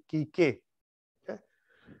symmetric key K. Okay?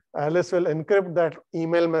 Alice will encrypt that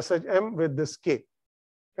email message M with this K.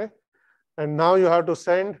 Okay? And now you have to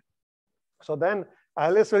send. So then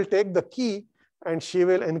Alice will take the key and she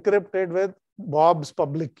will encrypt it with Bob's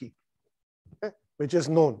public key, okay, which is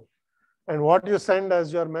known. And what you send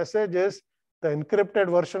as your message is the encrypted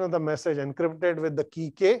version of the message encrypted with the key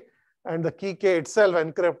K, and the key K itself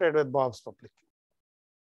encrypted with Bob's public key.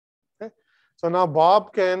 Okay? So now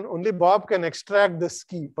only Bob can extract this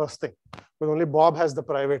key first thing, because only Bob has the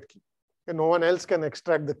private key. Okay? No one else can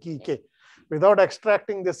extract the key K. Without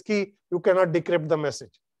extracting this key, you cannot decrypt the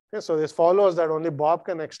message. Okay? So this follows that only Bob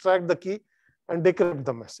can extract the key and decrypt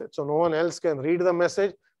the message. So no one else can read the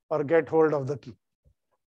message or get hold of the key.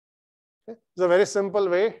 Okay? It's a very simple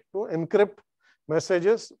way to encrypt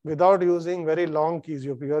messages without using very long keys.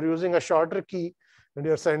 You are using a shorter key and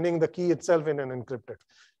you're sending the key itself in an encrypted.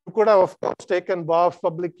 You could have, of course, taken Bob's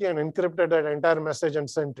public key and encrypted that entire message and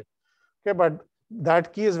sent it. Okay, but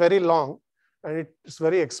that key is very long and it's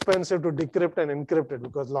very expensive to decrypt and encrypt it,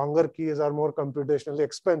 because longer keys are more computationally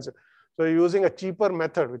expensive. So you're using a cheaper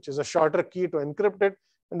method, which is a shorter key to encrypt it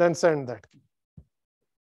and then send that key.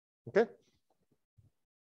 Okay.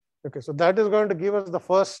 Okay, so that is going to give us the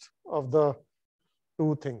first of the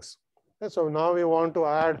 2 things. Okay, so now we want to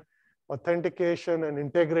add authentication and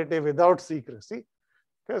integrity without secrecy.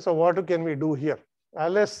 Okay, so what can we do here?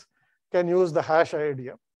 Alice can use the hash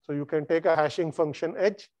idea. So you can take a hashing function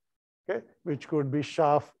H, okay, which could be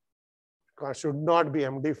SHA, should not be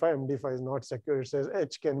MD5. MD5 is not secure. It says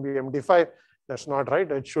H can be MD5. That's not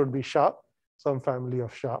right. It should be SHA, some family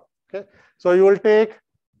of SHA. Okay, so you will take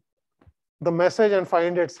the message and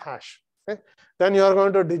find its hash. Okay, then you are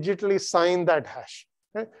going to digitally sign that hash.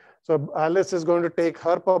 Okay, so Alice is going to take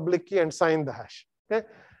her public key and sign the hash. Okay,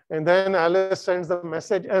 and then Alice sends the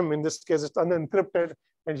message M. In this case, it's unencrypted,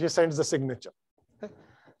 and she sends the signature. Okay,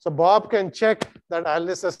 so Bob can check that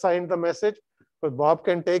Alice has signed the message, but Bob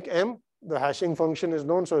can take M. The hashing function is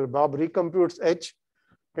known, so Bob recomputes H,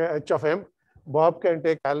 okay, H of M. Bob can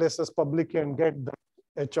take Alice's public key and get the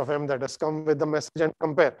H of M that has come with the message and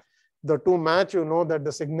compare. The 2 match, you know that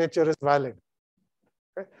the signature is valid.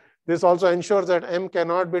 Okay? This also ensures that M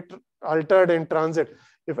cannot be altered in transit.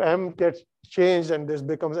 If M gets changed and this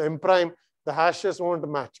becomes M prime, the hashes won't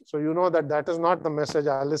match. So you know that that is not the message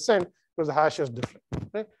Alice sent because the hash is different.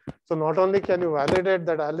 Right? So not only can you validate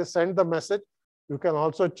that Alice sent the message, you can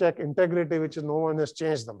also check integrity, which is no one has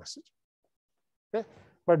changed the message. Okay?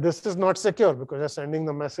 But this is not secure because you're sending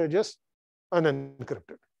the messages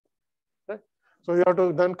unencrypted. Okay? So you have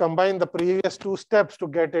to then combine the previous two steps to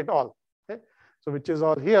get it all. Okay? So which is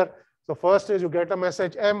all here. So first is you get a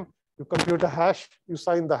message M, you compute a hash, you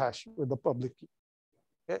sign the hash with the public key.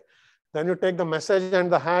 Okay? Then you take the message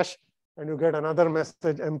and the hash, and you get another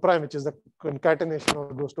message M prime, which is the concatenation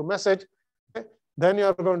of those two messages. Okay? Then you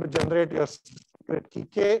are going to generate your secret key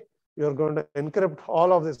K. You're going to encrypt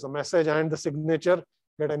all of this, the message and the signature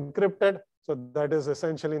get encrypted. So that is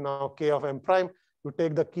essentially now K of M prime. You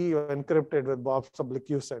take the key, you encrypt it with Bob's public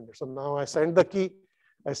key, send it. So now I send the key,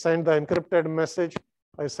 I send the encrypted message,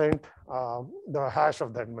 I sent the hash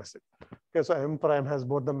of that message. Okay, so M prime has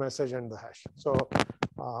both the message and the hash. So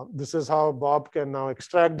this is how Bob can now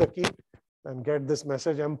extract the key and get this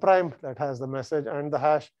message M prime that has the message and the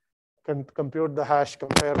hash, can compute the hash,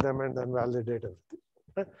 compare them, and then validate everything.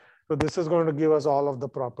 Okay? So this is going to give us all of the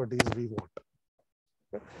properties we want.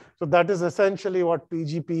 Okay? So that is essentially what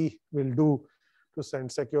PGP will do to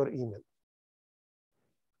send secure email.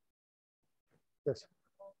 Yes.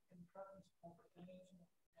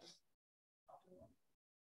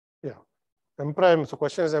 Yeah. M prime. So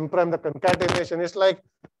question is M prime, the concatenation is like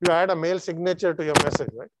you add a mail signature to your message,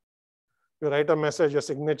 right? You write a message, your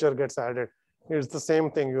signature gets added. It's the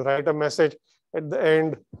same thing. You write a message at the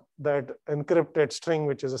end, that encrypted string,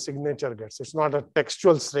 which is a signature gets. It's not a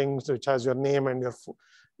textual string which has your name and your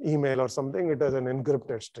email or something. It is an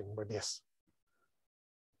encrypted string, but yes.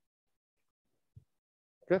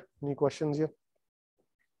 Okay, any questions here?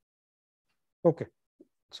 Okay,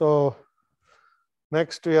 so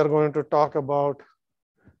next we are going to talk about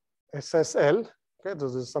SSL. Okay,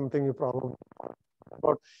 this is something you probably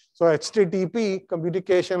about. So HTTP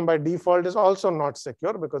communication by default is also not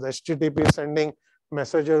secure because HTTP is sending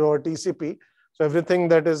messages over TCP. So everything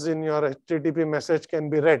that is in your HTTP message can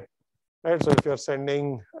be read, right? So if you're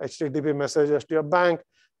sending HTTP messages to your bank,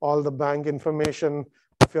 all the bank information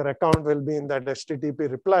of your account will be in that HTTP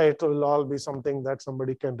reply. It will all be something that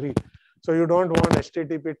somebody can read. So you don't want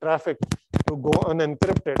HTTP traffic to go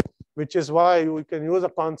unencrypted, which is why you can use a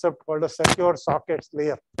concept called a secure sockets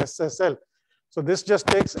layer, SSL. So this just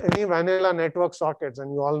takes any vanilla network sockets,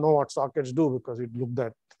 and you all know what sockets do because we looked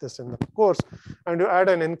at this in the course, and you add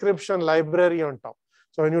an encryption library on top.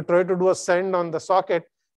 So when you try to do a send on the socket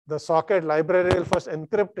library will first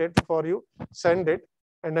encrypt it for you, send it,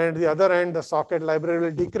 and then at the other end, the socket library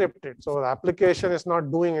will decrypt it. So the application is not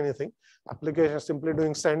doing anything. Application is simply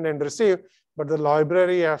doing send and receive, but the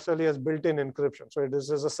library actually has built-in encryption. So it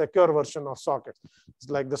is a secure version of sockets. It's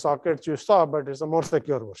like the sockets you saw, but it's a more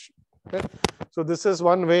secure version. Okay? So this is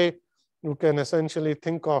one way you can essentially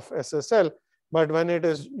think of SSL, but when it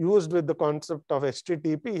is used with the concept of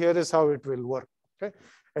HTTP, here is how it will work. Okay?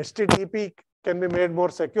 HTTP can be made more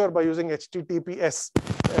secure by using HTTPS.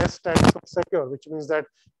 S stands for secure, which means that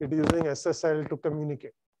it is using SSL to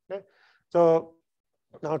communicate. Okay? So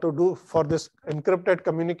now to do for this encrypted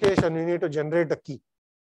communication, you need to generate a key.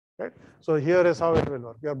 Right? So here is how it will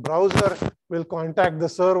work. Your browser will contact the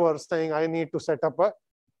server saying, I need to set up a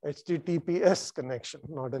HTTPS connection,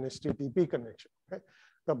 not an HTTP connection. Okay?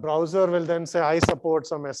 The browser will then say, I support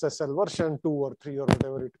some SSL version 2 or 3 or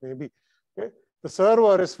whatever it may be. Okay? The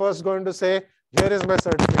server is first going to say, here is my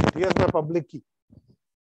certificate, here's my public key.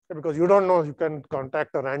 Okay? Because you don't know, you can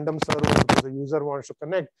contact a random server because the user wants to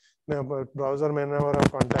connect. The browser may never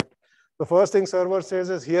have contact. The first thing server says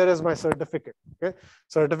is, here is my certificate. Okay?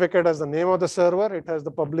 Certificate has the name of the server, it has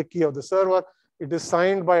the public key of the server. It is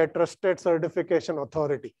signed by a trusted certification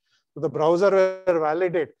authority. So the browser will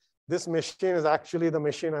validate this machine is actually the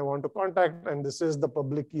machine I want to contact, and this is the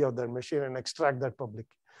public key of that machine, and extract that public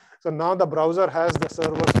key. So now the browser has the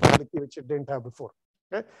server's public key, which it didn't have before.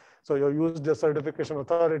 Okay? So you used the certification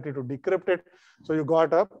authority to decrypt it. So you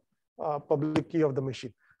got a public key of the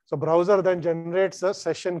machine. So browser then generates a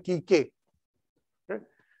session key K. Okay?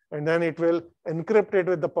 And then it will encrypt it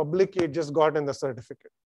with the public key it just got in the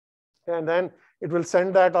certificate. And then it will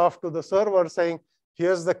send that off to the server saying,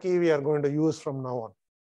 here's the key we are going to use from now on.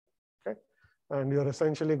 Okay? And you're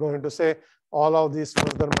essentially going to say, all of these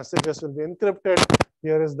further messages will be encrypted.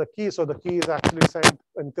 Here is the key. So the key is actually sent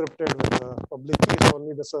encrypted with the public key. So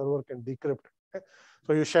only the server can decrypt it. Okay?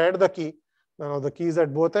 So you shared the key. Now the keys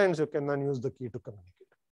at both ends, you can then use the key to communicate.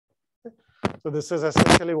 Okay? So this is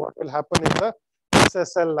essentially what will happen in the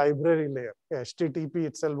SSL library layer. Okay, HTTP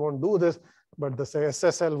itself won't do this, but the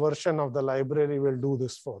SSL version of the library will do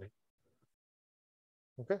this for you.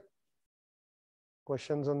 Okay.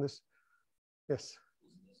 questions on this? Yes.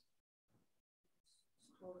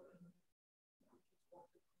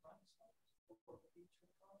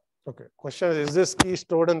 Okay. Question is this key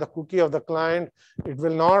stored in the cookie of the client? It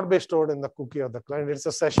will not be stored in the cookie of the client. It's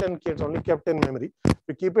a session key. It's only kept in memory. If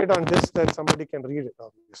you keep it on disk, then somebody can read it,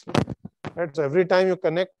 obviously. Right? So every time you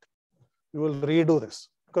connect, you will redo this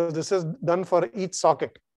because this is done for each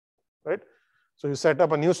socket. Right? So you set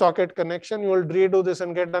up a new socket connection, you will redo this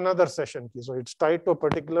and get another session key. So it's tied to a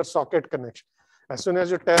particular socket connection. As soon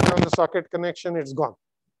as you turn on the socket connection, it's gone.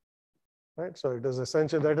 Right? So it is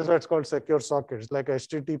essentially, that is why it's called secure socket. It's like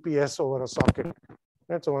HTTPS over a socket.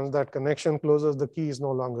 Right? So once that connection closes, the key is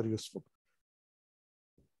no longer useful.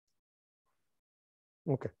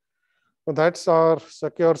 Okay. So that's our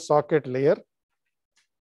secure socket layer.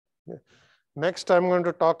 Yeah. Next, I'm going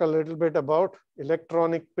to talk a little bit about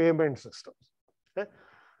electronic payment systems. Okay.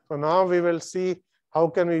 So now we will see how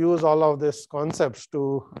can we use all of these concepts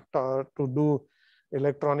to do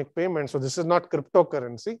electronic payments. So this is not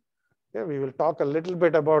cryptocurrency. Yeah, we will talk a little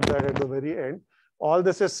bit about that at the very end. All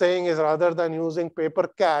this is saying is rather than using paper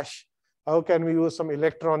cash, how can we use some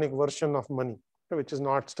electronic version of money, which is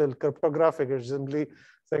not still cryptographic. It's simply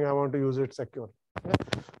saying I want to use it secure. Yeah.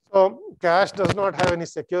 So cash does not have any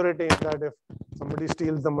security in that if somebody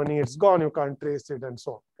steals the money, it's gone, you can't trace it and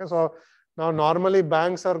so on. Okay. So now normally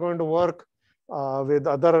banks are going to work with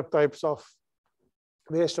other types of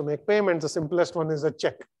ways to make payments. The simplest one is a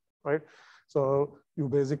check, right? So you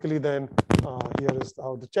basically then, here is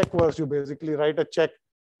how the check works. You basically write a check,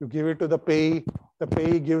 you give it to the payee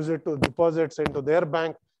gives it to deposits into their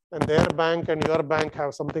bank, and their bank and your bank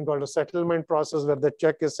have something called a settlement process where the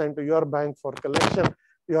check is sent to your bank for collection.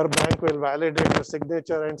 Your bank will validate the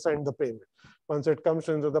signature and send the payment. Once it comes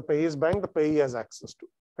into the payee's bank, the payee has access to.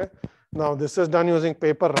 Okay? Now this is done using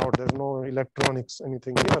paper route. There's no electronics,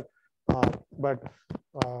 anything here, but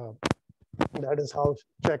that is how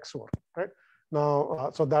checks work, right?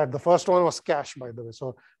 Now, so that the first one was cash, by the way.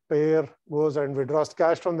 So payer goes and withdraws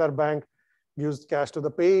cash from their bank, gives cash to the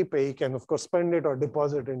payee. Payee can, of course, spend it or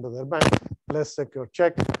deposit into their bank. Less secure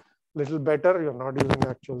check, little better. You're not using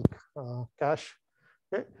actual cash.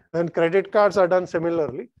 Okay. Then credit cards are done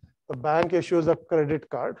similarly. The bank issues a credit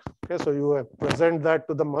card. Okay, so you present that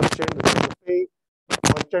to the merchant, which is the payee.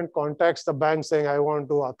 Merchant contacts the bank saying, I want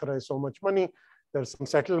to authorize so much money. There's some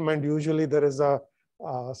settlement. Usually there is a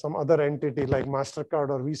some other entity like MasterCard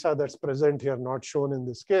or Visa that's present here, not shown in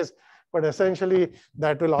this case. But essentially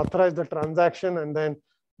that will authorize the transaction, and then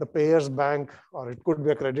the payer's bank, or it could be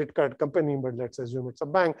a credit card company, but let's assume it's a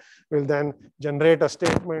bank, will then generate a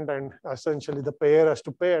statement, and essentially the payer has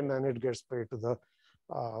to pay, and then it gets paid to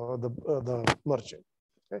the merchant.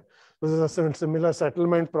 Okay? This is a similar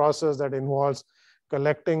settlement process that involves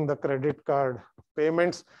collecting the credit card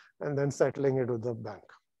payments and then settling it with the bank.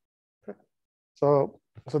 Okay? So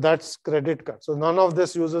that's credit card. So none of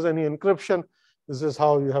this uses any encryption. This is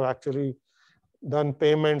how you have actually done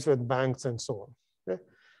payments with banks and so on. Okay?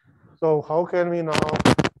 So how can we now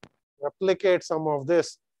replicate some of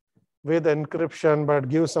this with encryption but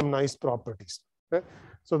give some nice properties? Okay?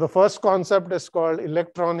 So the first concept is called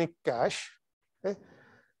electronic cash. Okay?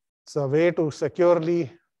 It's a way to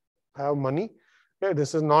securely have money. Okay?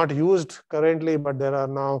 This is not used currently, but there are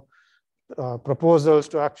now proposals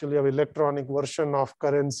to actually have electronic version of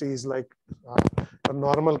currencies like a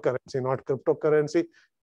normal currency, not cryptocurrency.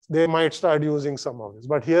 They might start using some of this.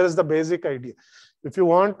 But here is the basic idea. If you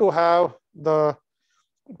want to have the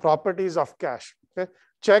properties of cash, okay,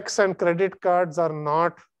 checks and credit cards are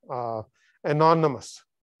not anonymous,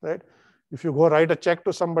 right? If you go write a check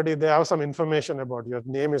to somebody, they have some information about you. Your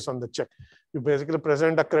name is on the check. You basically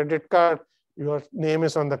present a credit card, your name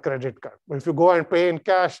is on the credit card. But if you go and pay in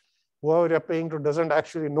cash, whoever you're paying to doesn't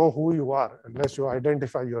actually know who you are unless you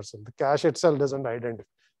identify yourself. The cash itself doesn't identify.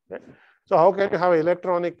 Right? So how can you have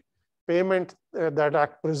electronic payment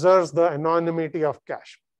that preserves the anonymity of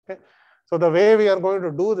cash? Okay? So the way we are going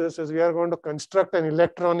to do this is we are going to construct an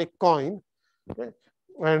electronic coin, okay?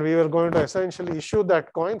 And we are going to essentially issue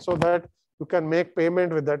that coin so that you can make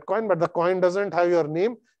payment with that coin, but the coin doesn't have your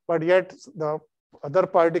name, but yet the other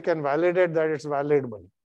party can validate that it's valid money.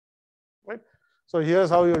 Right? So here's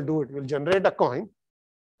how you'll do it. You'll generate a coin.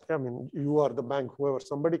 I mean, you or the bank, whoever,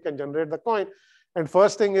 somebody can generate the coin. And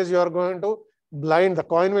first thing is you're going to blind, the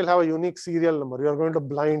coin will have a unique serial number. You're going to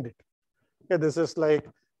blind it. Okay, this is like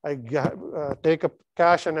I take a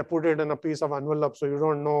cash and I put it in a piece of envelope, so you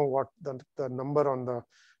don't know what the number on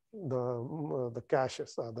the cash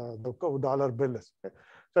is, the dollar bill is. Okay?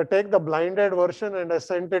 So I take the blinded version and I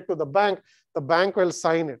send it to the bank. The bank will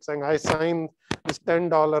sign it, saying I sign this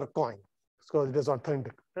 $10 coin. So it is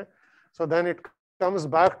authentic. Okay? So then it comes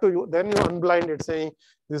back to you, then you unblind it saying,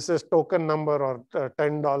 this is token number or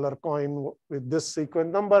 $10 coin with this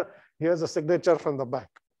sequence number. Here's a signature from the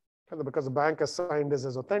bank. Because the bank has signed this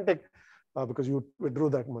as authentic because you withdrew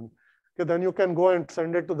that money. Okay, then you can go and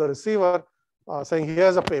send it to the receiver saying,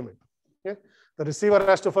 here's a payment. Okay? The receiver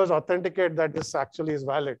has to first authenticate that this actually is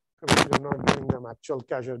valid. You're not giving them actual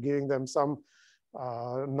cash, you're giving them some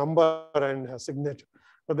number and a signature.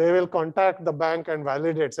 So they will contact the bank and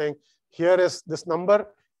validate saying, here is this number,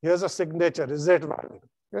 here's a signature, is it valid?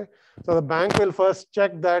 Okay? So the bank will first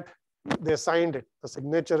check that they signed it, the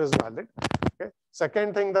signature is valid. Okay?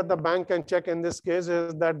 Second thing that the bank can check in this case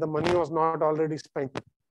is that the money was not already spent.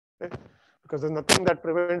 Okay? Because there's nothing that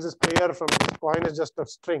prevents this payer from, this coin is just a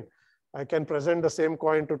string. I can present the same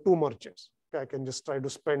coin to two merchants. Okay? I can just try to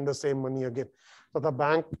spend the same money again. So the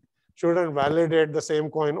bank shouldn't validate the same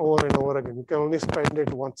coin over and over again. You can only spend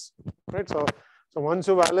it once, right? So once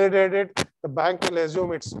you validate it, the bank will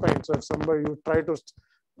assume it's spent. So if somebody, you try to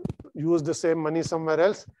use the same money somewhere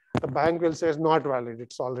else, the bank will say it's not valid.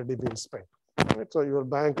 It's already been spent. Right? So your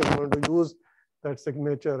bank is going to use that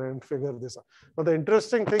signature and figure this out. Now the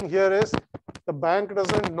interesting thing here is the bank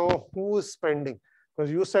doesn't know who is spending because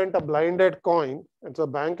you sent a blinded coin, and so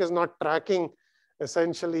the bank is not tracking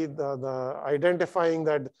essentially the identifying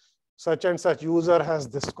that such and such user has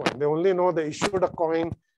this coin. They only know they issued a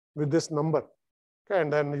coin with this number. Okay,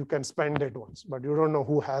 and then you can spend it once, but you don't know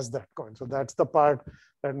who has that coin. So that's the part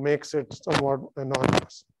that makes it somewhat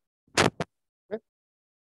anonymous. Okay?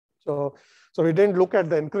 So we didn't look at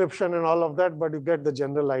the encryption and all of that, but you get the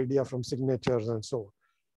general idea from signatures and so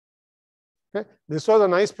on. Okay? This was a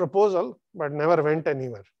nice proposal, but never went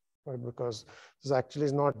anywhere, right? Because this actually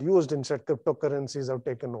is not used. Instead, cryptocurrencies have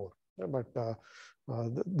taken over. But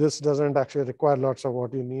this doesn't actually require lots of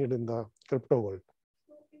what you need in the crypto world.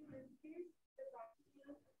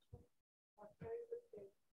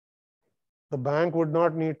 The bank would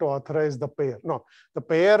not need to authorize the payer. No, the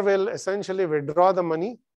payer will essentially withdraw the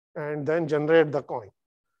money and then generate the coin.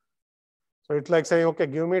 So it's like saying, okay,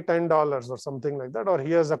 give me $10 or something like that, or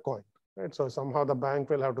here's a coin. Right? So somehow the bank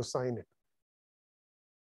will have to sign it.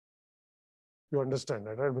 You understand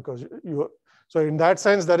that, right? Because so in that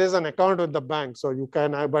sense, there is an account with the bank. So you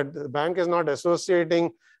can, but the bank is not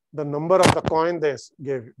associating the number of the coin they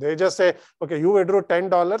gave you. They just say, okay, you withdrew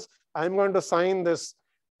 $10. I'm going to sign this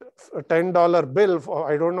 $10 bill. For,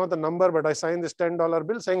 I don't know the number, but I signed this $10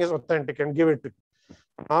 bill saying it's authentic and give it to you.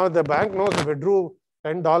 Now the bank knows you withdrew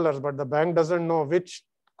 $10, but the bank doesn't know which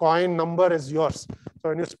coin number is yours. So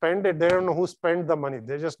when you spend it, they don't know who spent the money.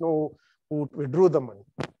 They just know who withdrew the money.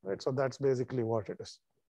 Right? So that's basically what it is.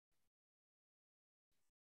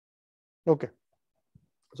 Okay.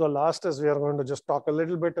 So last is we are going to just talk a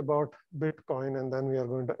little bit about Bitcoin and then we are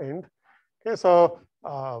going to end. Okay. So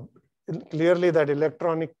clearly that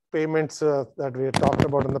electronic payments that we had talked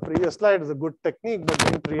about in the previous slide is a good technique, but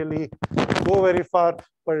didn't really go very far.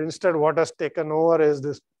 But instead what has taken over is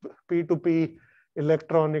this P2P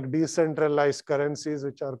electronic decentralized currencies,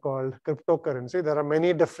 which are called cryptocurrency. There are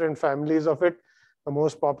many different families of it. The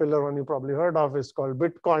most popular one you probably heard of is called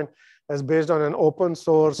Bitcoin, as based on an open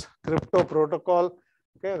source crypto protocol.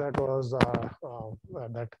 Okay, that was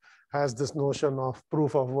that has this notion of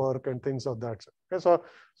proof of work and things of that. Okay,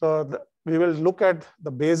 we will look at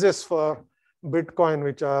the basis for Bitcoin,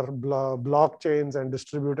 which are blockchains and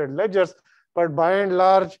distributed ledgers. But by and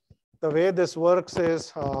large, the way this works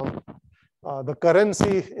is the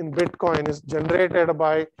currency in Bitcoin is generated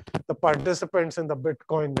by the participants in the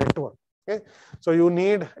Bitcoin network. Okay, so you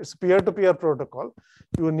need, it's peer-to-peer protocol.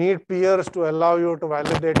 You need peers to allow you to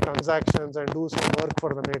validate transactions and do some work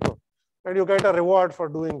for the network. And you get a reward for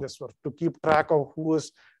doing this work to keep track of who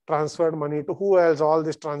has transferred money to who else. All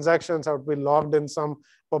these transactions have to be logged in some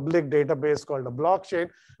public database called a blockchain,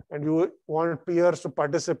 and you want peers to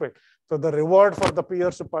participate. So the reward for the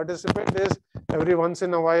peers to participate is every once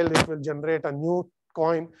in a while it will generate a new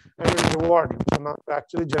coin and it will reward you. So now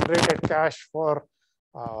actually generated cash for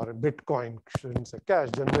or Bitcoin, shouldn't say cash,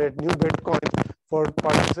 generate new Bitcoin for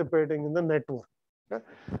participating in the network. Okay?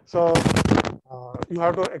 So you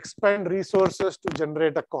have to expend resources to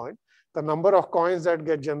generate a coin. The number of coins that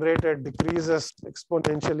get generated decreases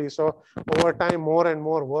exponentially. So over time, more and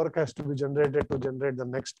more work has to be generated to generate the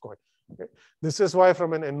next coin. Okay? This is why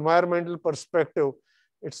from an environmental perspective,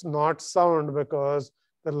 it's not sound, because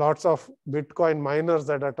there are lots of Bitcoin miners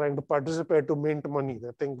that are trying to participate to mint money.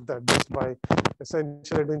 They think that just by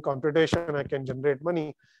essentially doing computation, I can generate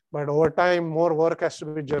money. But over time, more work has to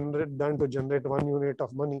be done to generate 1 unit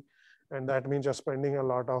of money. And that means you're spending a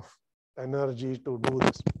lot of energy to do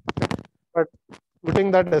this. But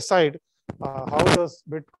putting that aside, how does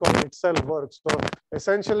Bitcoin itself work. So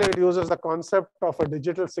essentially, it uses the concept of a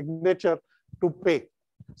digital signature to pay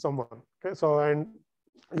someone. Okay, so and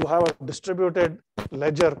you have a distributed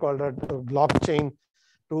ledger called a blockchain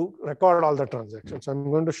to record all the transactions. I'm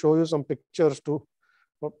going to show you some pictures to,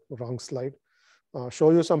 oh, wrong slide.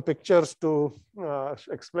 Show you some pictures to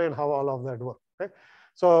explain how all of that works. Okay?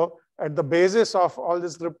 So at the basis of all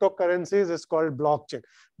these cryptocurrencies is called blockchain.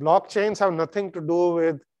 Blockchains have nothing to do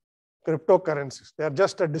with cryptocurrencies. They are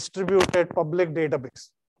just a distributed public database.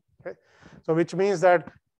 Okay? So which means that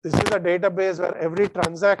this is a database where every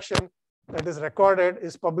transaction that is recorded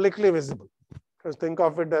is publicly visible. Because think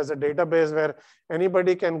of it as a database where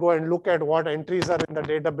anybody can go and look at what entries are in the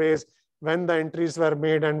database, when the entries were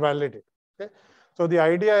made and validated. Okay? So the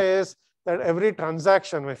idea is that every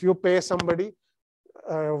transaction, if you pay somebody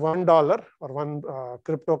 $1 or one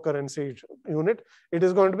cryptocurrency unit, it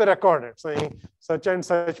is going to be recorded, saying such and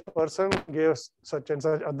such person gives such and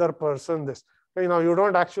such other person this. You know, you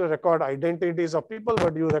don't actually record identities of people,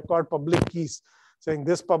 but you record public keys, saying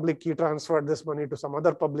this public key transferred this money to some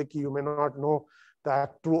other public key. You may not know the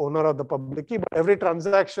true owner of the public key, but every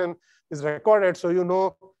transaction is recorded, so you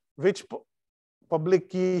know which public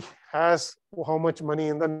key has how much money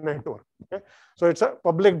in the network. Okay? So it's a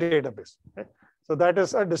public database. Okay? So that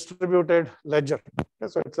is a distributed ledger.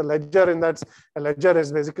 Okay? So it's a ledger in that a ledger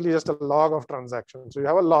is basically just a log of transactions. So you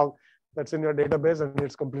have a log that's in your database and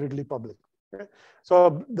it's completely public. Okay?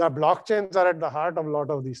 So the blockchains are at the heart of a lot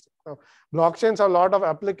of these things. Now, blockchains have a lot of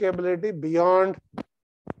applicability beyond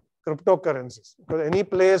cryptocurrencies, because any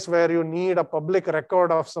place where you need a public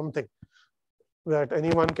record of something that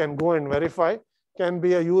anyone can go and verify can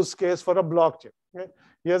be a use case for a blockchain. Okay?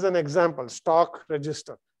 Here's an example: stock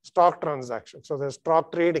register, stock transaction. So there's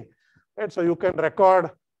stock trading, right? So you can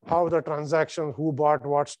record how the transaction, who bought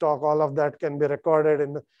what stock, all of that can be recorded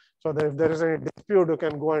in. So that if there is any dispute, you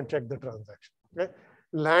can go and check the transaction. Okay?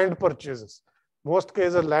 Land purchases. Most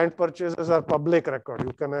cases, land purchases are public record.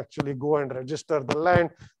 You can actually go and register the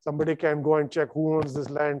land. Somebody can go and check who owns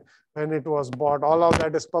this land, when it was bought. All of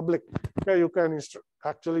that is public. Okay? You can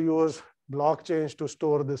actually use blockchains to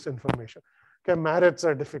store this information. Okay? Marriage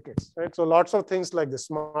certificates. Right? So lots of things like the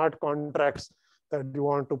smart contracts that you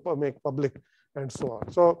want to make public and so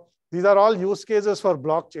on. So these are all use cases for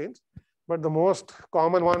blockchains. But the most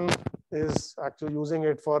common one is actually using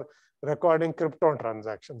it for recording crypto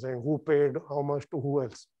transactions, saying who paid how much to who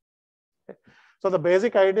else. Okay. So the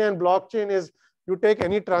basic idea in blockchain is you take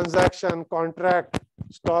any transaction, contract,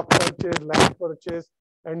 stock purchase, land purchase,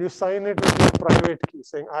 and you sign it with your private key,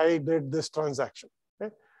 saying I did this transaction.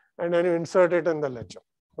 Okay. And then you insert it in the ledger.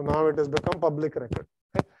 So now it has become public record.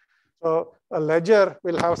 Okay. So a ledger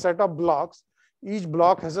will have a set of blocks. Each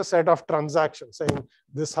block has a set of transactions saying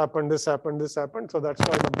this happened, this happened, this happened. So that's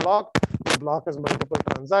called a block. The block has multiple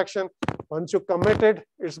transactions. Once you commit it,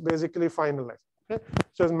 it's basically finalized. Okay?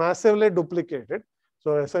 So it's massively duplicated.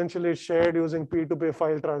 So essentially it's shared using P2P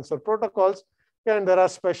file transfer protocols. Okay? And there are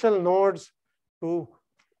special nodes to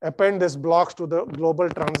append these blocks to the global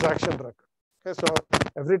transaction record. Okay? So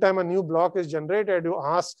every time a new block is generated, you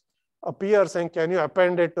ask a peer saying, can you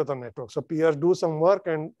append it to the network? So peers do some work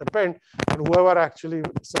and append, and whoever actually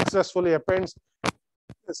successfully appends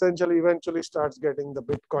essentially eventually starts getting the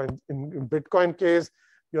Bitcoin. In Bitcoin case,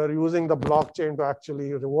 you're using the blockchain to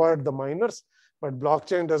actually reward the miners, but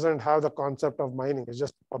blockchain doesn't have the concept of mining. It's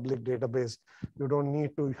just a public database. You don't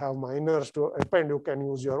need to have miners to append. You can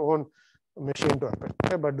use your own machine to append.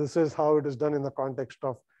 Okay? But this is how it is done in the context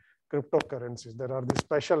of cryptocurrencies. There are these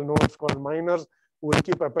special nodes called miners who will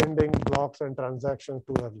keep appending blocks and transactions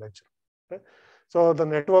to their ledger. Okay? So the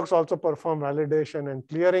networks also perform validation and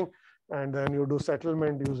clearing, and then you do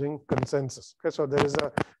settlement using consensus. Okay? So there is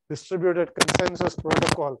a distributed consensus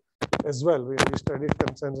protocol as well. We studied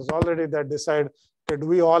consensus already that decide, okay, do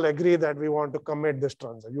we all agree that we want to commit this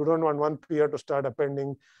transaction? You don't want one peer to start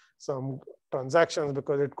appending some transactions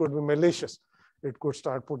because it could be malicious. It could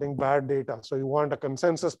start putting bad data. So you want a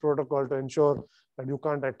consensus protocol to ensure that you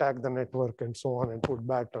can't attack the network and so on and put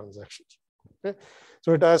bad transactions. Okay?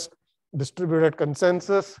 So it has distributed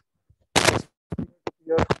consensus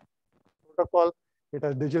protocol. It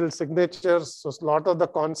has digital signatures. So a lot of the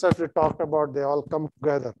concepts we talked about, they all come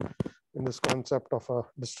together in this concept of a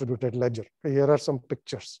distributed ledger. Here are some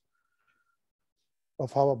pictures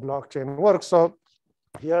of how a blockchain works. So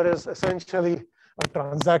here is essentially a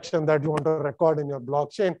transaction that you want to record in your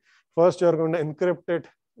blockchain. First, you're going to encrypt it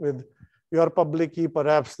with your public key.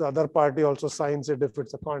 Perhaps the other party also signs it if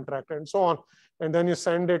it's a contract and so on. And then you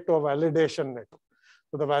send it to a validation network.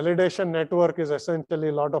 So the validation network is essentially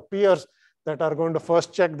a lot of peers that are going to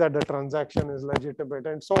first check that the transaction is legitimate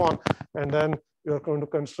and so on. And then you're going to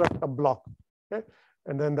construct a block. Okay?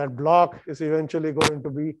 And then that block is eventually going to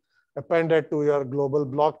be appended to your global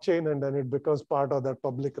blockchain, and then it becomes part of that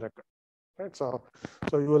public record. Right? So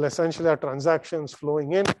you will essentially have transactions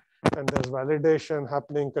flowing in, and there's validation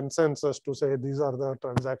happening, consensus to say these are the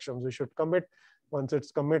transactions we should commit. Once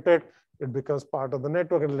it's committed, it becomes part of the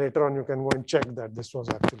network, and later on you can go and check that this was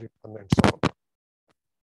actually done and so on.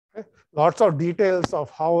 Okay? Lots of details of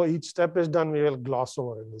how each step is done we will gloss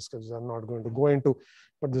over in this because I'm not going to go into,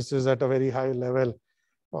 but this is at a very high level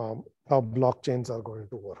how blockchains are going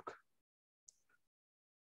to work.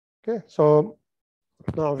 Okay, so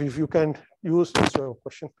now if you can use this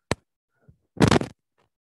question.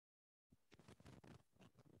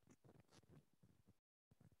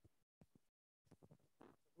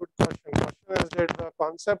 Good question. Question is, did the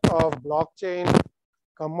concept of blockchain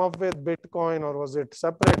come up with Bitcoin or was it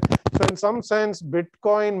separate? So in some sense,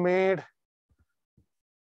 Bitcoin made,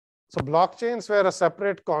 so blockchains were a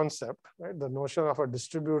separate concept, right? The notion of a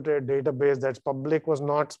distributed database that's public was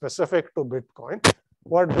not specific to Bitcoin.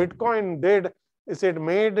 What Bitcoin did is it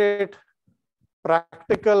made it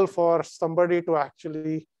practical for somebody to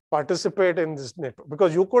actually participate in this network.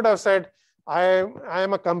 Because you could have said, I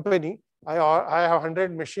am a company, I have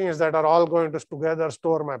 100 machines that are all going to together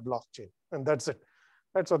store my blockchain, and that's it.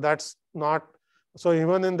 Right? So that's not, so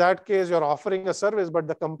even in that case, you're offering a service, but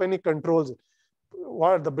the company controls it.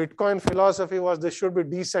 What the Bitcoin philosophy was, this should be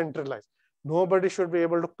decentralized. Nobody should be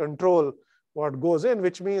able to control what goes in,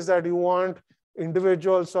 which means that you want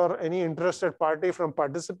individuals or any interested party from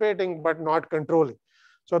participating, but not controlling.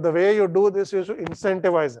 So the way you do this is to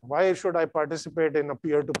incentivize them. Why should I participate in a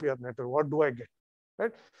peer-to-peer network? What do I get?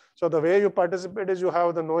 Right? So the way you participate is you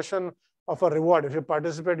have the notion of a reward. If you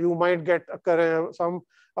participate, you might get a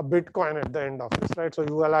Bitcoin at the end of this, right? So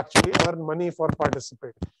you will actually earn money for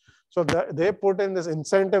participating. So they put in this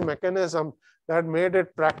incentive mechanism that made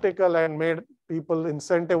it practical and made people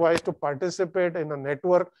incentivized to participate in a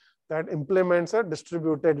network that implements a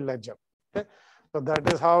distributed ledger. Okay? So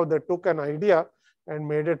that is how they took an idea and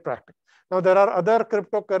made it practical. Now there are other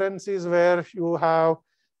cryptocurrencies where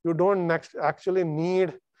you don't actually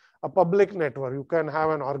need a public network. You can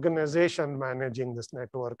have an organization managing this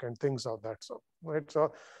network and things of that sort. Right?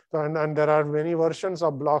 So and there are many versions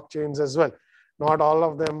of blockchains as well. Not all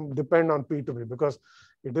of them depend on P2P because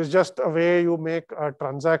it is just a way you make a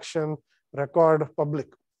transaction record public.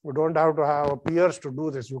 You don't have to have peers to do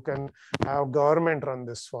this. You can have government run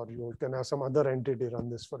this for you. You can have some other entity run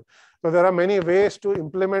this for you. So there are many ways to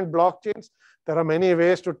implement blockchains. There are many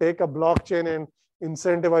ways to take a blockchain and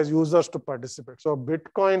incentivize users to participate. So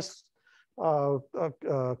Bitcoin's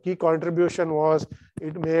key contribution was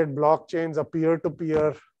it made blockchains a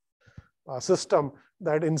peer-to-peer system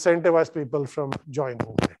that incentivized people from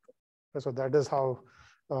joining it. So that is how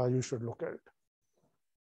you should look at it.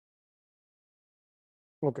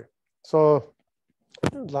 Okay, so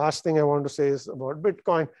last thing I want to say is about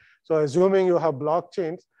Bitcoin. So assuming you have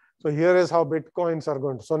blockchains, so here is how Bitcoins are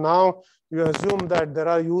going to. So now you assume that there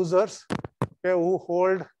are users who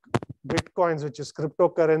hold Bitcoins, which is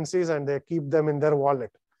cryptocurrencies, and they keep them in their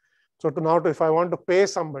wallet. So if I want to pay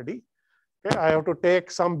somebody, okay, I have to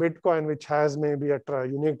take some Bitcoin, which has maybe a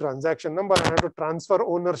unique transaction number, and I have to transfer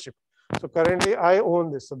ownership. So currently I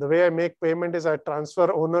own this. So the way I make payment is I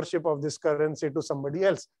transfer ownership of this currency to somebody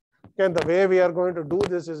else. Okay, and the way we are going to do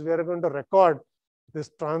this is we are going to record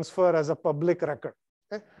this transfer as a public record.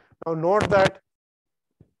 Okay? Now note that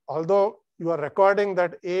although you are recording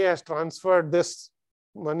that A has transferred this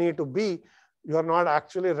money to B, you are not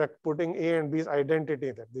actually putting A and B's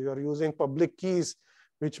identity there. You are using public keys,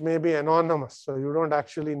 which may be anonymous. So you don't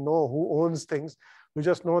actually know who owns things. You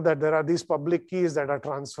just know that there are these public keys that are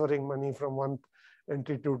transferring money from one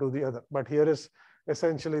entity to the other. But here is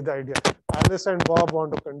essentially the idea. Alice and Bob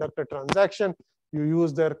want to conduct a transaction. You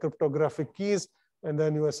use their cryptographic keys, and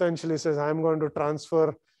then you essentially says, I'm going to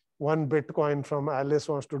transfer 1 Bitcoin from Alice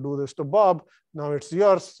wants to do this to Bob. Now it's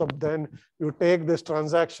yours. So then you take this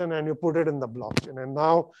transaction and you put it in the blockchain. And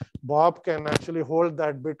now Bob can actually hold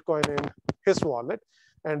that Bitcoin in his wallet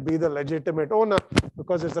and be the legitimate owner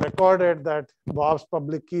because it's recorded that Bob's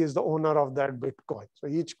public key is the owner of that Bitcoin. So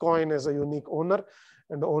each coin is a unique owner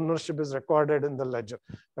and the ownership is recorded in the ledger.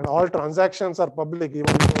 And all transactions are public, even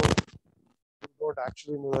though you don't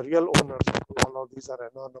actually know the real owners. All of these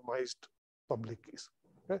are anonymized public keys.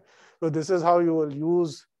 Okay? So this is how you will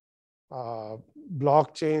use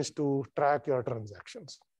blockchains to track your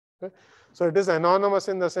transactions. Okay? So it is anonymous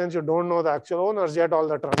in the sense you don't know the actual owners, yet all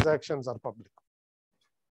the transactions are public.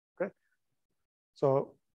 Okay?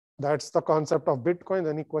 So that's the concept of Bitcoin.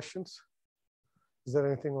 Any questions? Is there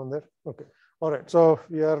anything on there? Okay. All right. So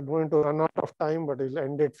we are going to run out of time, but we'll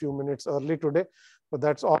end it a few minutes early today. But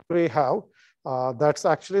that's all we have. That's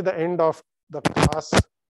actually the end of the class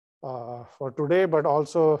for today, but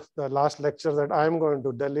also the last lecture that I'm going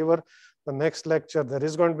to deliver. The next lecture, there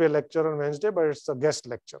is going to be a lecture on Wednesday, but it's a guest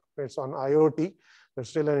lecture. It's on IoT.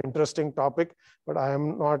 It's still an interesting topic, but I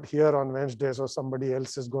am not here on Wednesday, so somebody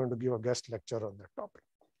else is going to give a guest lecture on that topic.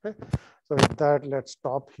 Okay. So with that, let's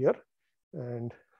stop here and